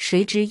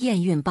谁知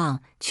验孕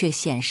棒却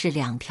显示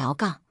2条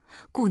杠。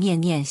顾念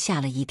念吓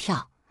了一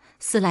跳，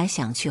思来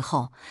想去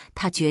后，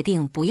她决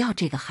定不要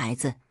这个孩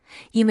子，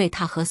因为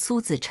她和苏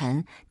子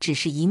晨只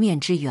是一面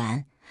之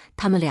缘，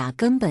他们俩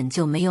根本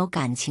就没有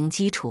感情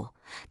基础，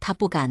她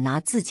不敢拿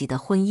自己的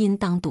婚姻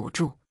当赌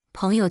注。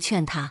朋友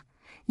劝她：“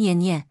念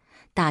念，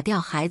打掉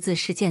孩子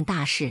是件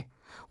大事，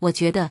我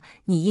觉得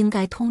你应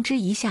该通知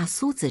一下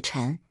苏子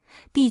晨，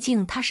毕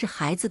竟他是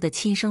孩子的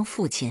亲生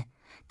父亲，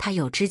他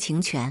有知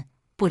情权。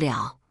不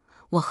了，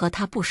我和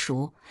他不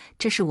熟，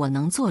这事我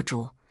能做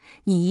主，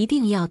你一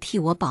定要替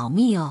我保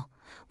密哦。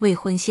未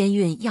婚先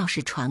孕要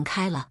是传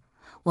开了，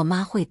我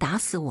妈会打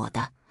死我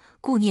的。”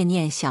顾念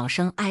念小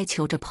声哀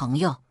求着朋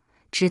友：“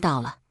知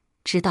道了，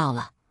知道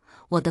了，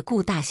我的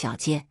顾大小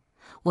姐，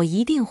我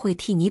一定会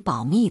替你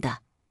保密的。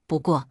不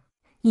过，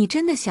你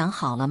真的想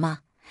好了吗？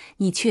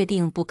你确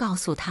定不告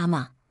诉他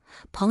吗？”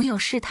朋友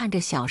试探着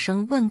小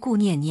声问顾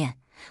念念。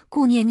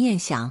顾念念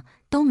想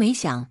都没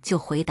想就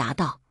回答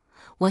道：“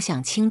我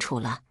想清楚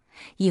了，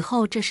以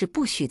后这事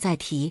不许再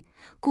提。”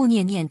顾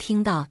念念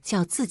听到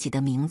叫自己的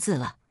名字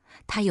了，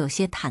她有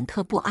些忐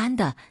忑不安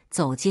地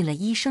走进了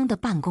医生的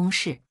办公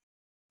室。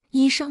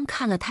医生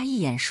看了她一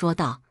眼，说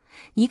道：“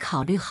你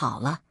考虑好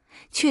了，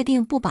确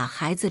定不把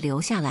孩子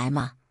留下来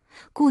吗？”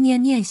顾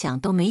念念想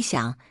都没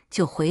想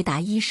就回答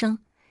医生：“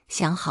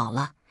想好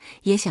了，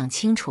也想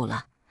清楚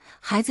了，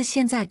孩子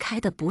现在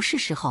开的不是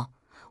时候，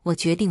我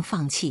决定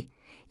放弃。”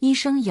医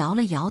生摇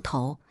了摇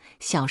头，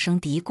小声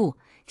嘀咕：“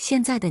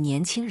现在的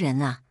年轻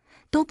人啊，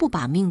都不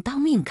把命当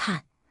命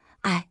看。”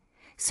哎，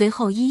随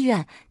后医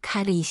院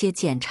开了一些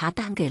检查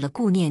单给了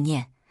顾念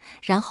念，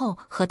然后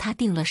和她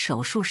定了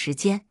手术时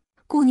间。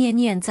顾念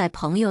念在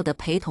朋友的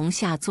陪同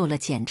下做了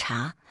检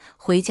查。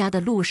回家的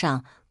路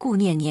上，顾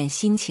念念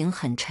心情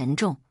很沉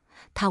重，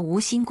她无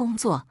心工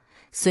作，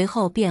随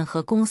后便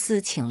和公司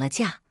请了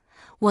假，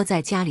窝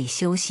在家里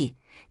休息。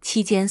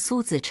期间，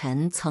苏子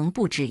晨曾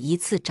不止一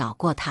次找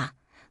过她，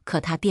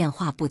可她电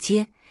话不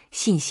接，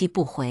信息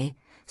不回。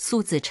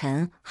苏子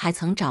晨还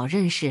曾找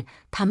认识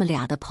他们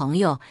俩的朋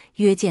友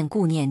约见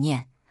顾念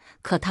念，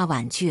可她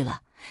婉拒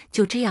了。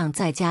就这样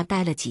在家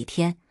待了几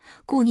天，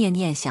顾念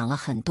念想了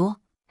很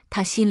多，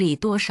她心里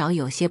多少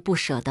有些不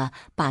舍得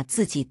把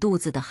自己肚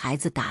子的孩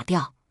子打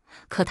掉，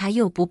可她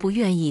又不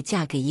愿意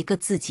嫁给一个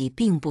自己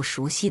并不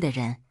熟悉的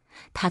人。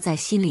她在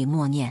心里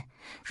默念，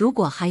如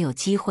果还有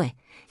机会，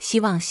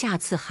希望下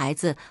次孩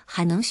子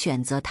还能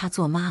选择她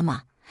做妈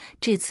妈。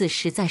这次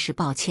实在是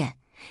抱歉，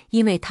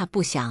因为她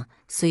不想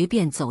随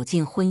便走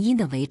进婚姻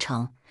的围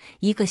城。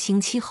1个星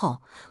期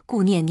后，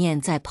顾念念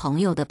在朋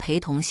友的陪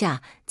同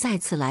下再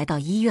次来到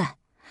医院，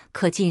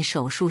可进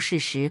手术室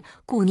时，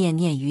顾念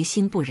念于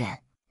心不忍，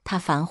她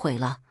反悔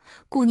了。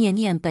顾念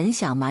念本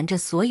想瞒着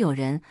所有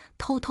人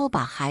偷偷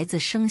把孩子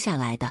生下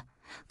来的，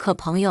可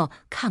朋友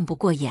看不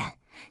过眼，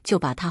就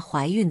把她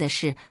怀孕的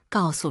事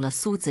告诉了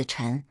苏子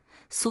晨。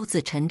苏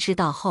子晨知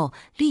道后，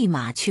立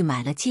马去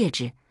买了戒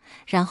指，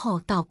然后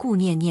到顾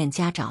念念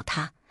家找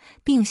她，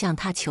并向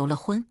她求了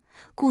婚。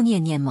顾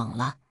念念懵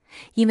了，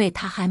因为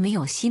她还没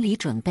有心理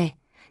准备。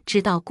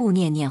直到顾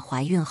念念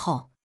怀孕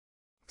后，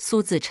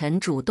苏子晨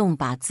主动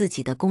把自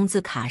己的工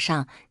资卡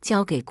上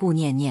交给顾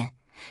念念，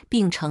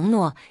并承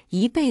诺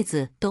一辈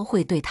子都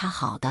会对她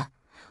好的。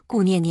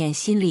顾念念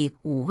心里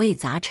五味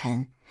杂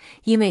陈，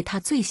因为她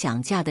最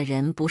想嫁的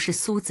人不是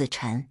苏子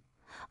晨，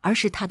而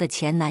是她的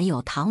前男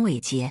友唐伟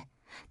杰。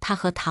她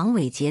和唐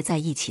伟杰在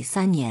一起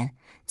3年，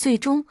最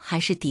终还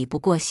是抵不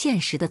过现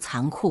实的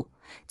残酷，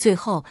最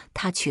后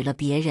她娶了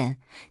别人。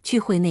聚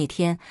会那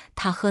天，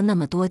她喝那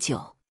么多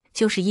酒，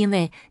就是因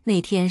为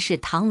那天是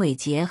唐伟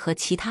杰和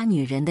其他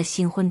女人的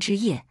新婚之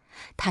夜，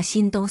她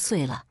心都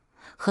碎了。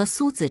和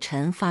苏子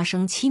晨发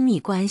生亲密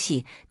关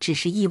系只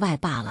是意外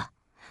罢了，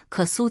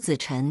可苏子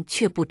晨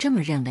却不这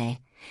么认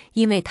为，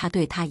因为他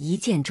对她一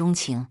见钟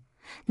情。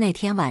那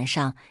天晚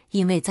上，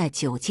因为在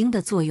酒精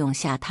的作用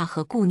下，他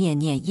和顾念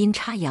念阴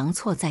差阳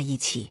错在一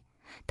起。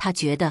他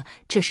觉得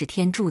这是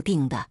天注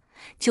定的，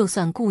就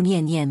算顾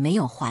念念没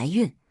有怀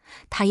孕，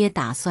他也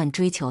打算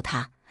追求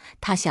她。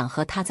他想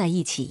和她在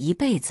一起一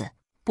辈子。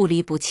不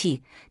离不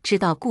弃。知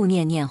道顾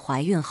念念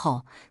怀孕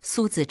后，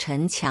苏子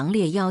晨强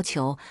烈要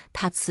求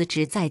她辞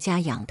职在家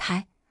养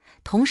胎，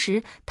同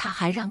时他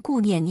还让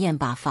顾念念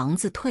把房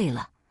子退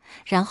了，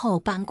然后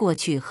搬过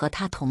去和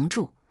他同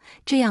住，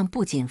这样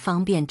不仅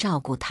方便照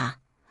顾他，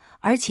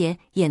而且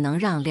也能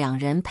让两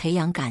人培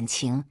养感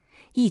情，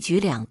一举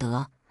两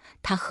得。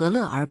他何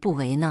乐而不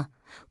为呢？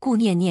顾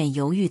念念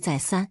犹豫再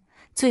三，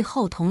最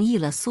后同意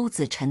了苏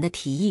子晨的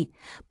提议。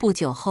不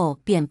久后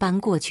便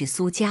搬过去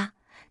苏家，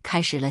开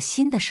始了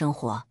新的生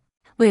活。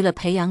为了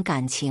培养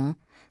感情，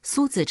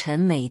苏子晨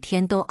每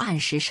天都按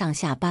时上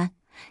下班，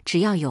只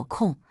要有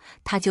空，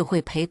他就会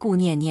陪顾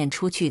念念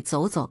出去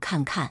走走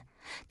看看。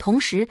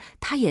同时，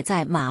他也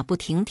在马不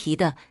停蹄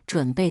地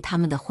准备他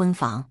们的婚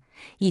房，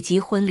以及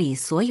婚礼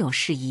所有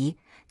事宜、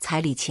彩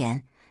礼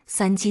钱、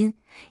三金，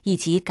以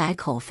及改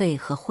口费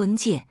和婚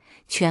戒，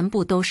全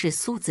部都是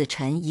苏子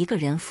晨一个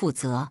人负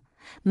责。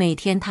每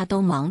天他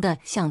都忙得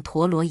像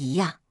陀螺一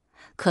样，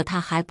可他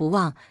还不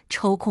忘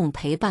抽空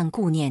陪伴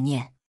顾念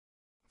念。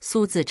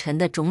苏子晨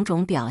的种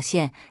种表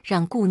现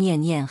让顾念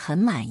念很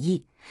满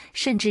意，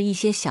甚至一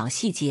些小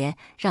细节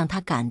让他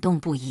感动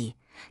不已。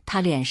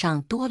他脸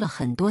上多了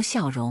很多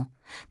笑容，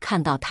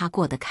看到他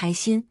过得开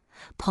心，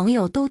朋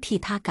友都替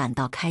他感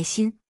到开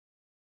心，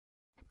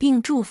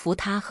并祝福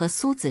他和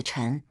苏子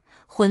晨。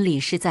婚礼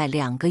是在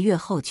2个月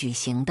后举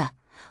行的，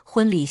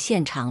婚礼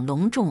现场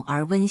隆重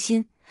而温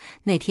馨。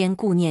那天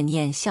顾念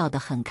念笑得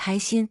很开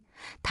心，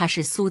她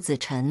是苏子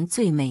晨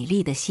最美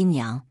丽的新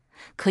娘。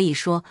可以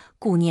说，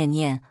顾念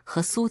念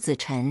和苏子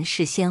晨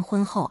是先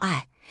婚后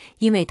爱，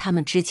因为他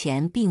们之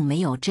前并没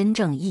有真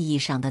正意义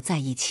上的在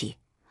一起，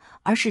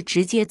而是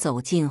直接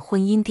走进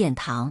婚姻殿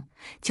堂。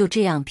就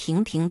这样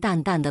平平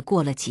淡淡的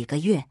过了几个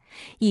月。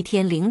一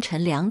天凌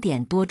晨2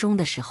点多钟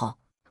的时候，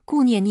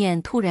顾念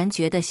念突然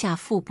觉得下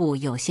腹部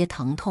有些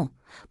疼痛，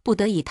不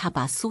得已她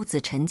把苏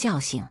子晨叫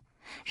醒，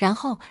然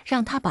后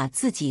让他把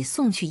自己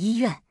送去医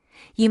院。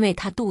因为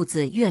她肚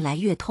子越来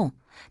越痛，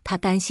她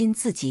担心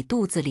自己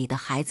肚子里的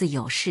孩子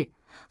有事。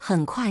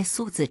很快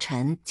苏子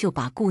晨就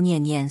把顾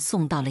念念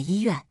送到了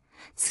医院。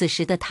此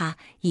时的她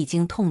已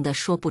经痛得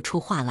说不出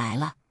话来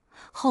了。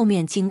后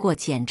面经过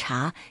检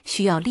查，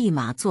需要立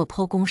马做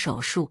剖宫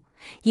手术，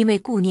因为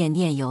顾念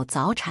念有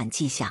早产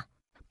迹象。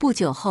不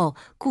久后，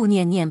顾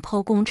念念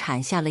剖宫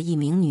产下了一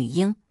名女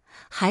婴，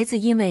孩子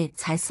因为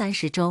才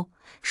30周，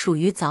属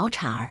于早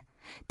产儿，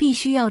必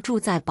须要住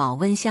在保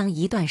温箱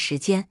一段时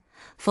间，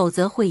否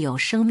则会有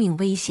生命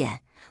危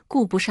险。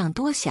顾不上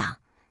多想，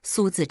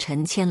苏子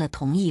晨签了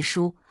同意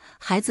书，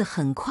孩子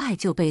很快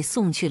就被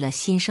送去了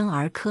新生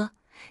儿科。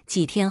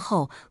几天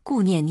后，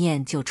顾念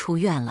念就出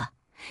院了。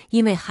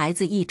因为孩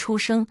子一出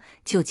生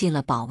就进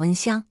了保温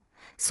箱，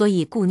所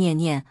以顾念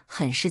念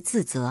很是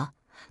自责，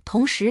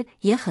同时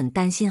也很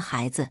担心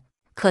孩子。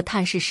可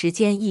探视时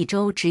间1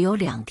周只有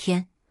2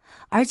天，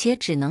而且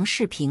只能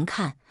视频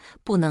看，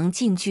不能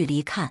近距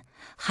离看。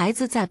孩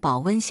子在保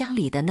温箱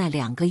里的那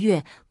2个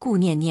月，顾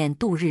念念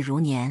度日如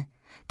年，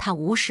她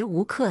无时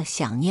无刻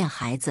想念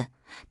孩子，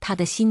她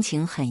的心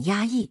情很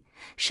压抑，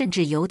甚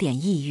至有点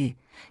抑郁。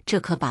这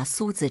可把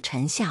苏子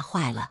晨吓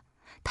坏了，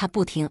他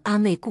不停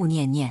安慰顾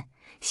念念，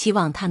希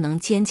望她能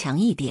坚强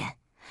一点，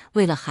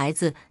为了孩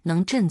子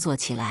能振作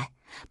起来，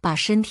把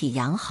身体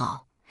养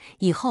好，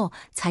以后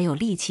才有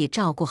力气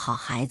照顾好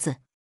孩子。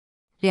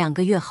2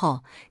个月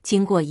后，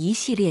经过一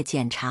系列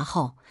检查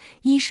后，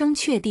医生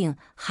确定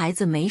孩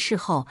子没事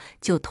后，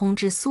就通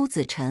知苏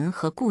子晨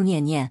和顾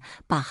念念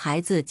把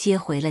孩子接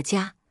回了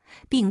家，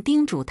并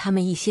叮嘱他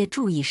们一些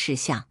注意事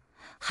项。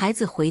孩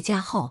子回家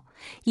后，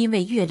因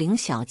为月龄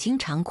小经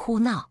常哭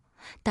闹，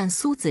但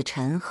苏子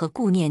晨和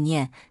顾念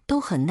念都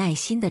很耐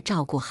心地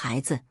照顾孩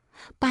子。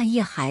半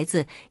夜孩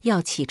子要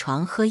起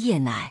床喝夜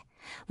奶，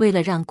为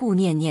了让顾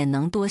念念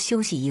能多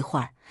休息一会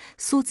儿，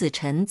苏子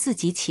晨自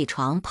己起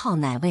床泡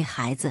奶喂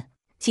孩子。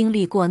经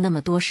历过那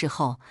么多事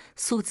后，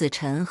苏子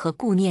晨和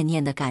顾念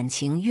念的感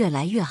情越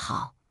来越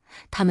好，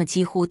他们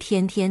几乎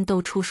天天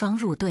都出双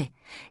入对，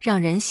让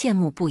人羡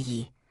慕不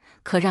已。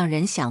可让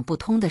人想不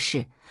通的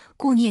是，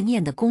顾念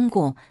念的公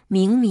公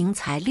明明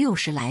才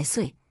60来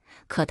岁，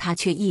可他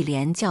却一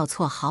连叫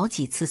错好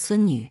几次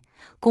孙女，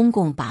公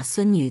公把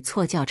孙女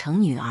错叫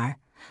成女儿。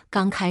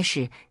刚开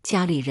始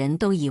家里人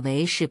都以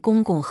为是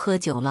公公喝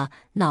酒了，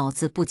脑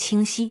子不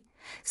清晰，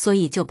所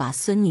以就把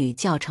孙女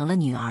叫成了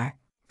女儿。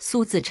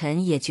苏子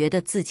晨也觉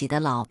得自己的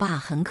老爸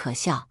很可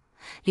笑，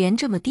连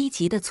这么低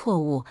级的错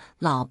误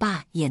老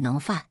爸也能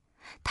犯。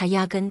他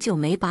压根就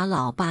没把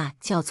老爸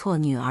叫错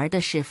女儿的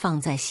事放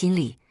在心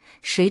里，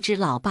谁知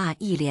老爸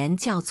一连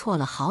叫错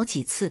了好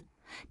几次，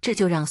这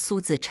就让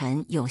苏子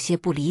晨有些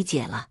不理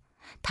解了。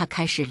他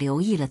开始留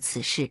意了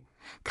此事，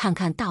看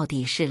看到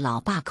底是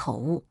老爸口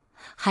误，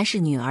还是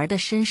女儿的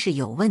身世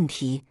有问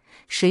题。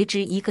谁知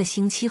1个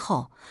星期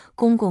后，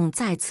公公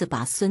再次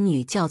把孙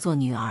女叫做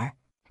女儿。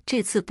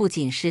这次不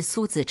仅是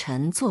苏子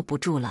晨坐不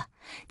住了，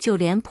就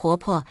连婆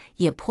婆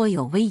也颇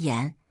有威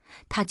严。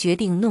她决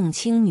定弄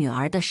清女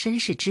儿的身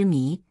世之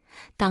谜。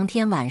当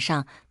天晚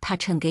上，她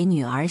趁给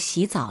女儿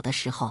洗澡的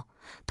时候，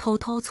偷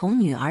偷从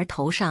女儿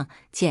头上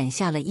剪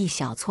下了一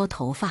小撮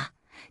头发，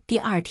第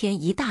二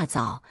天一大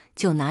早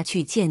就拿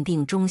去鉴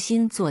定中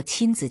心做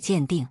亲子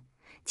鉴定。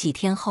几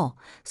天后，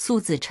苏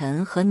子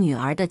晨和女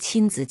儿的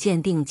亲子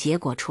鉴定结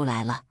果出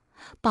来了，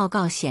报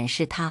告显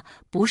示他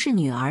不是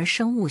女儿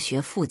生物学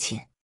父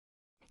亲，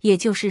也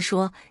就是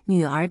说，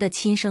女儿的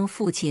亲生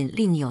父亲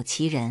另有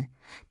其人。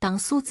当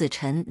苏子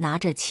晨拿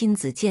着亲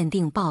子鉴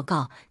定报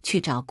告去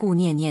找顾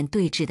念念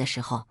对质的时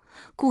候，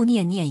顾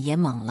念念也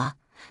懵了，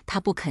他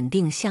不肯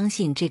定相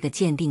信这个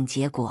鉴定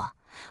结果。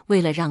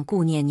为了让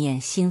顾念念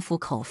心服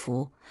口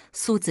服，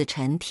苏子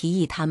晨提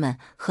议他们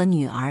和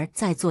女儿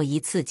再做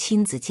一次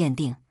亲子鉴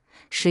定。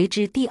谁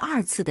知第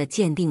二次的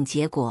鉴定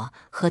结果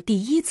和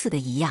第一次的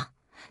一样，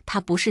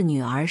他不是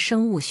女儿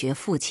生物学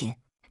父亲，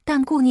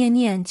但顾念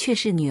念却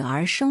是女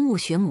儿生物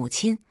学母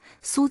亲。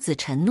苏子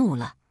晨怒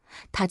了，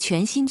他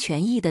全心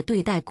全意地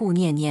对待顾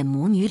念念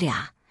母女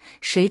俩，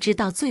谁知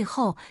到最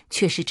后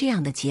却是这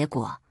样的结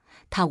果，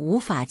他无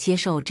法接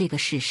受这个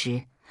事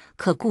实。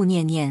可顾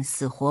念念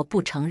死活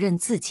不承认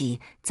自己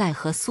在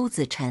和苏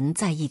子晨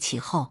在一起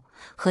后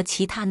和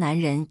其他男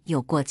人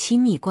有过亲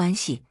密关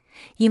系，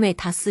因为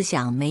他思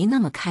想没那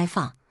么开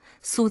放。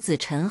苏子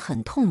晨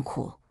很痛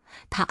苦，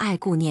他爱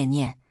顾念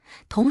念，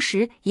同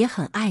时也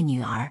很爱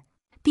女儿，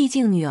毕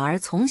竟女儿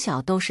从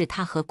小都是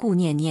他和顾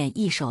念念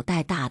一手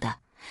带大的，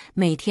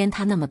每天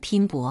他那么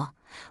拼搏，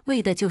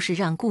为的就是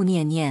让顾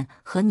念念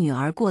和女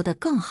儿过得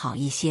更好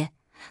一些。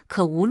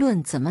可无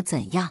论怎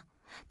样，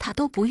他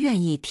都不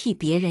愿意替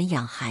别人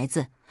养孩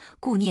子。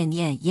顾念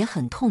念也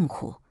很痛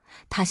苦，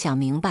她想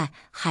明白，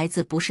孩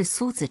子不是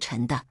苏子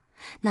晨的，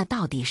那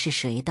到底是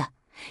谁的？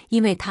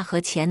因为她和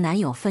前男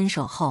友分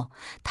手后，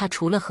她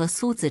除了和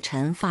苏子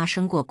晨发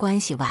生过关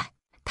系外，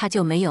她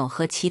就没有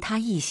和其他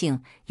异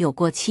性有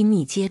过亲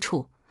密接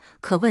触。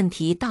可问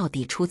题到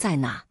底出在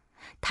哪？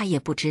她也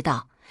不知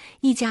道。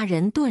一家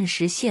人顿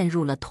时陷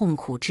入了痛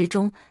苦之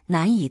中，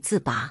难以自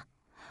拔。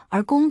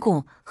而公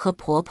公和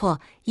婆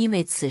婆因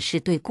为此事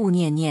对顾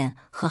念念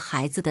和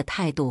孩子的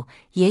态度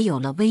也有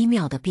了微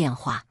妙的变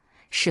化。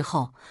事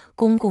后，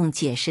公公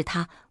解释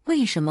他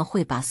为什么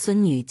会把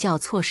孙女叫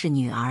错是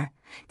女儿，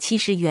其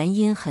实原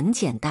因很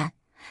简单，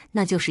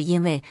那就是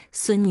因为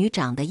孙女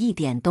长得一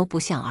点都不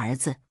像儿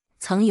子。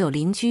曾有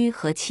邻居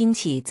和亲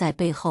戚在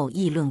背后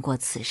议论过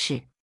此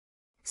事。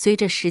随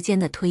着时间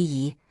的推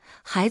移，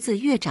孩子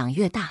越长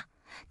越大，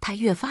他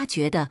越发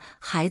觉得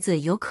孩子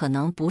有可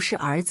能不是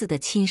儿子的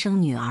亲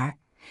生女儿，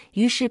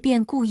于是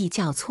便故意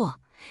叫错，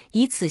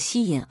以此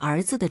吸引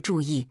儿子的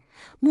注意，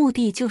目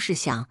的就是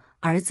想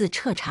儿子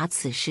彻查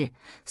此事。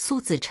苏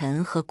子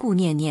晨和顾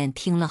念念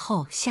听了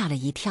后吓了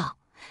一跳，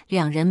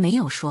两人没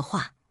有说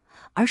话，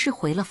而是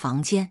回了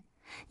房间。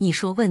你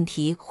说问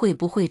题会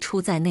不会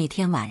出在那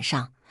天晚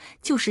上，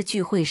就是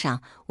聚会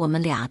上我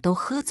们俩都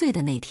喝醉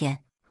的那天？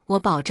我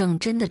保证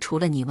真的除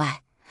了你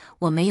外，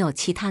我没有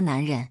其他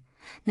男人。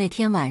那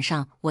天晚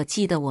上我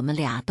记得我们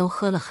俩都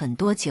喝了很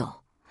多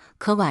酒，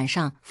可晚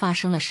上发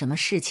生了什么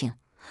事情，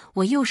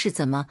我又是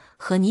怎么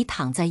和你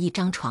躺在一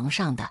张床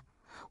上的，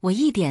我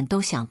一点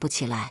都想不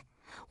起来。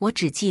我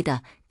只记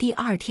得第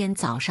二天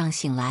早上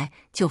醒来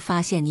就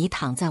发现你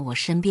躺在我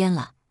身边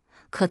了，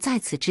可在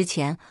此之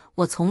前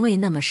我从未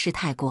那么失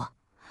态过，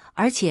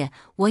而且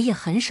我也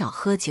很少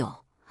喝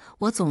酒，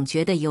我总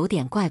觉得有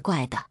点怪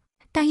怪的，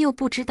但又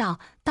不知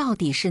道到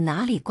底是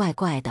哪里怪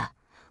怪的。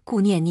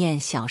顾念念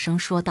小声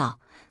说道。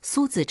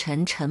苏子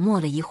晨沉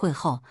默了一会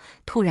后，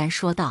突然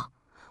说道：“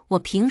我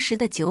平时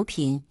的酒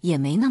品也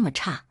没那么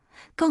差，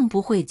更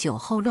不会酒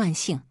后乱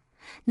性。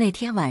那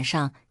天晚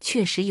上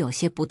确实有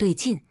些不对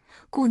劲。”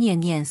顾念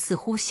念似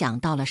乎想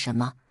到了什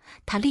么，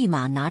她立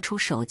马拿出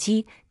手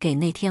机给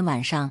那天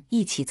晚上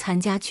一起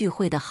参加聚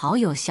会的好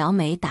友小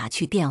美打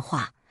去电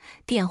话。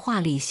电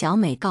话里，小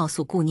美告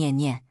诉顾念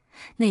念：“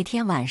那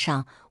天晚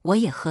上我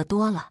也喝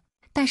多了，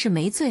但是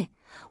没醉。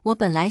我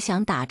本来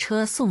想打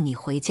车送你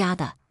回家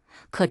的。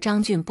可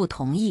张俊不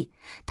同意，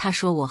他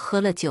说我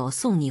喝了酒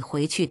送你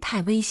回去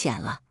太危险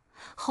了。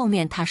后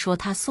面他说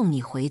他送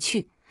你回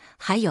去。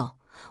还有，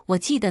我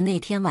记得那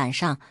天晚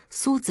上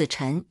苏子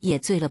晨也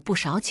醉了不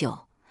少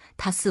酒，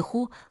他似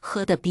乎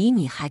喝得比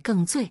你还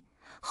更醉。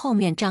后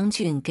面张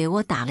俊给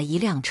我打了一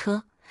辆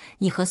车，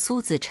你和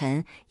苏子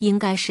晨应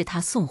该是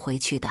他送回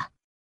去的。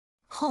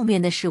后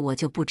面的事我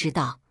就不知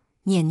道。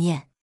念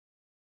念，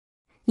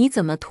你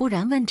怎么突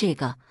然问这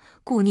个？”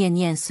顾念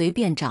念随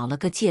便找了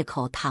个借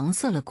口搪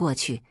塞了过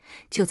去。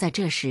就在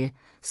这时，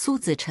苏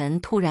子晨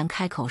突然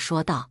开口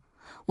说道：“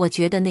我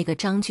觉得那个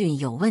张俊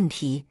有问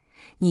题，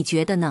你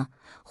觉得呢？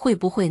会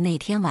不会那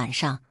天晚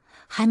上……”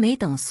还没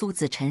等苏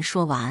子晨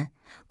说完，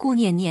顾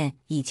念念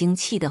已经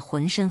气得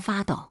浑身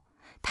发抖。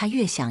她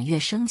越想越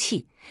生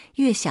气，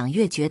越想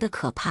越觉得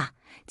可怕。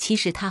其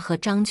实她和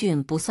张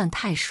俊不算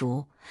太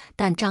熟，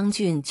但张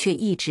俊却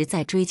一直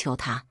在追求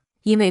她，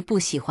因为不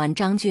喜欢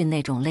张俊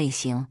那种类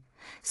型。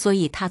所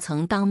以他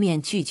曾当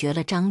面拒绝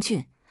了张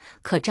俊，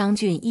可张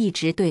俊一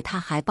直对他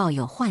还抱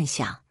有幻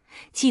想。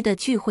记得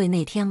聚会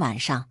那天晚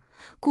上，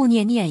顾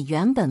念念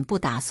原本不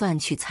打算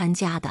去参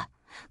加的，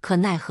可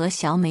奈何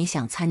小美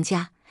想参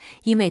加，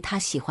因为她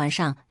喜欢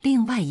上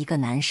另外一个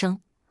男生，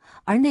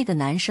而那个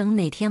男生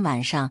那天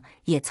晚上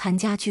也参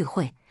加聚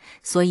会，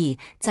所以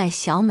在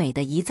小美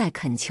的一再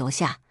恳求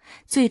下，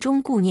最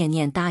终顾念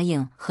念答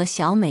应和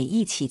小美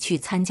一起去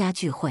参加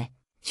聚会。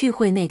聚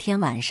会那天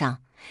晚上，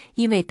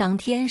因为当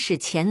天是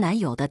前男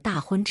友的大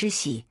婚之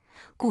喜，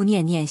顾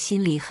念念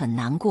心里很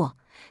难过，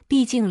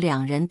毕竟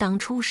两人当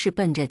初是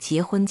奔着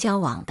结婚交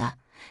往的，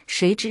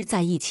谁知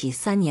在一起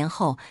3年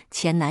后，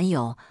前男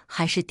友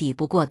还是抵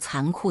不过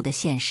残酷的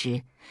现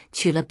实，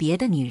娶了别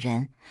的女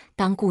人。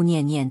当顾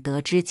念念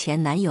得知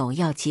前男友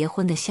要结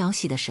婚的消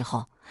息的时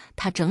候，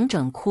她整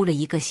整哭了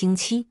1个星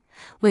期。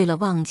为了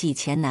忘记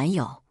前男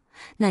友，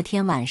那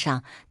天晚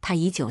上她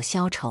以酒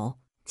消愁，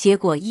结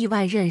果意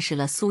外认识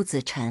了苏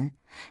子晨，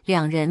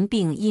两人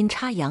并阴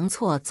差阳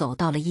错走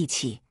到了一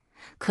起。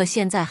可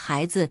现在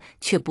孩子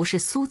却不是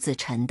苏子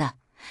晨的，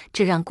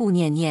这让顾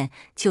念念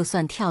就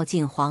算跳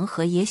进黄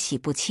河也洗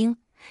不清。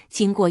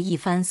经过一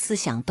番思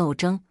想斗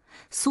争，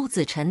苏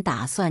子晨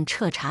打算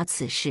彻查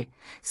此事。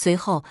随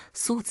后，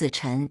苏子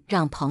晨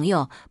让朋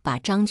友把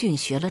张俊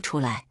学了出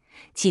来，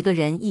几个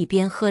人一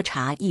边喝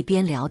茶一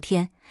边聊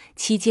天。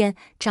期间，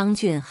张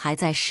俊还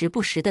在时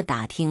不时地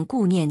打听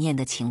顾念念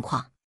的情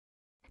况。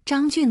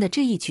张俊的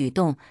这一举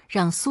动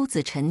让苏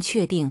子晨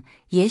确定，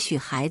也许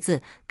孩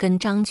子跟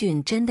张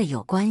俊真的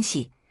有关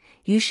系。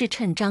于是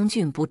趁张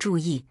俊不注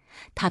意，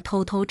他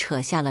偷偷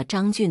扯下了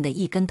张俊的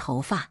一根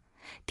头发。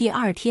第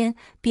2天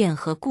便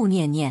和顾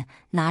念念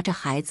拿着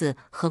孩子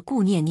和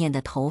顾念念的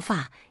头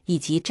发以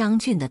及张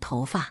俊的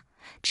头发，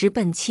直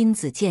奔亲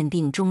子鉴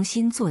定中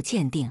心做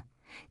鉴定。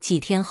几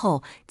天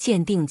后，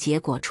鉴定结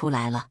果出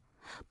来了。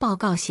报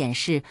告显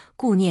示，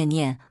顾念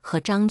念和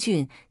张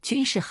俊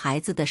均是孩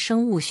子的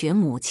生物学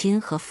母亲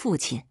和父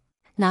亲。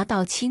拿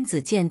到亲子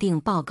鉴定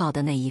报告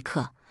的那一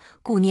刻，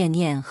顾念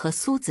念和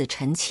苏子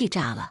晨气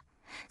炸了。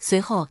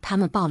随后他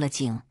们报了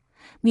警。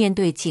面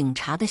对警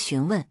察的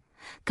询问，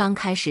刚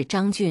开始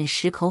张俊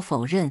矢口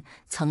否认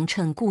曾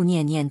趁顾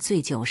念念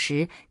醉酒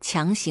时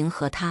强行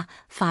和她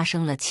发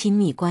生了亲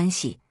密关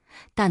系。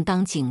但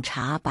当警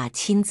察把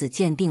亲子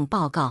鉴定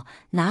报告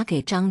拿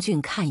给张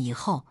俊看以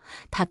后，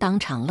他当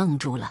场愣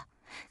住了。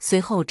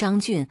随后张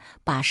俊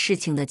把事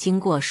情的经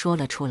过说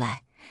了出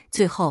来，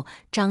最后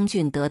张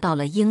俊得到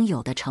了应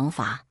有的惩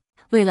罚。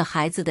为了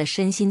孩子的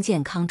身心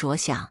健康着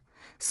想，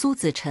苏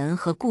子晨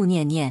和顾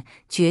念念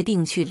决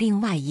定去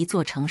另外一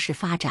座城市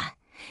发展。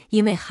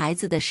因为孩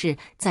子的事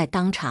在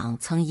当场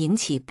曾引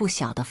起不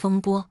小的风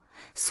波，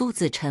苏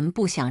子晨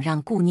不想让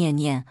顾念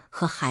念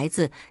和孩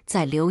子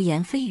在流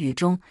言蜚语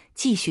中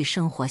继续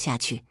生活下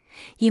去，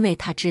因为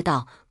他知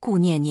道顾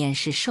念念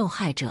是受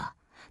害者，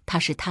他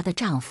是她的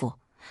丈夫，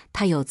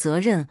他有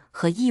责任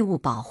和义务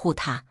保护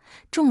她。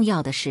重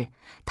要的是，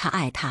他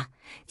爱她。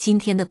今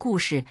天的故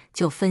事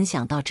就分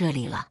享到这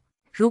里了。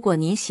如果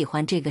您喜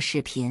欢这个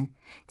视频，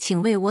请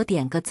为我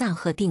点个赞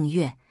和订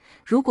阅。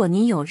如果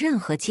您有任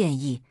何建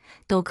议，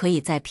都可以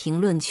在评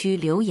论区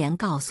留言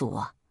告诉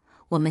我。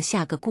我们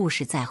下个故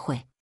事再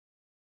会。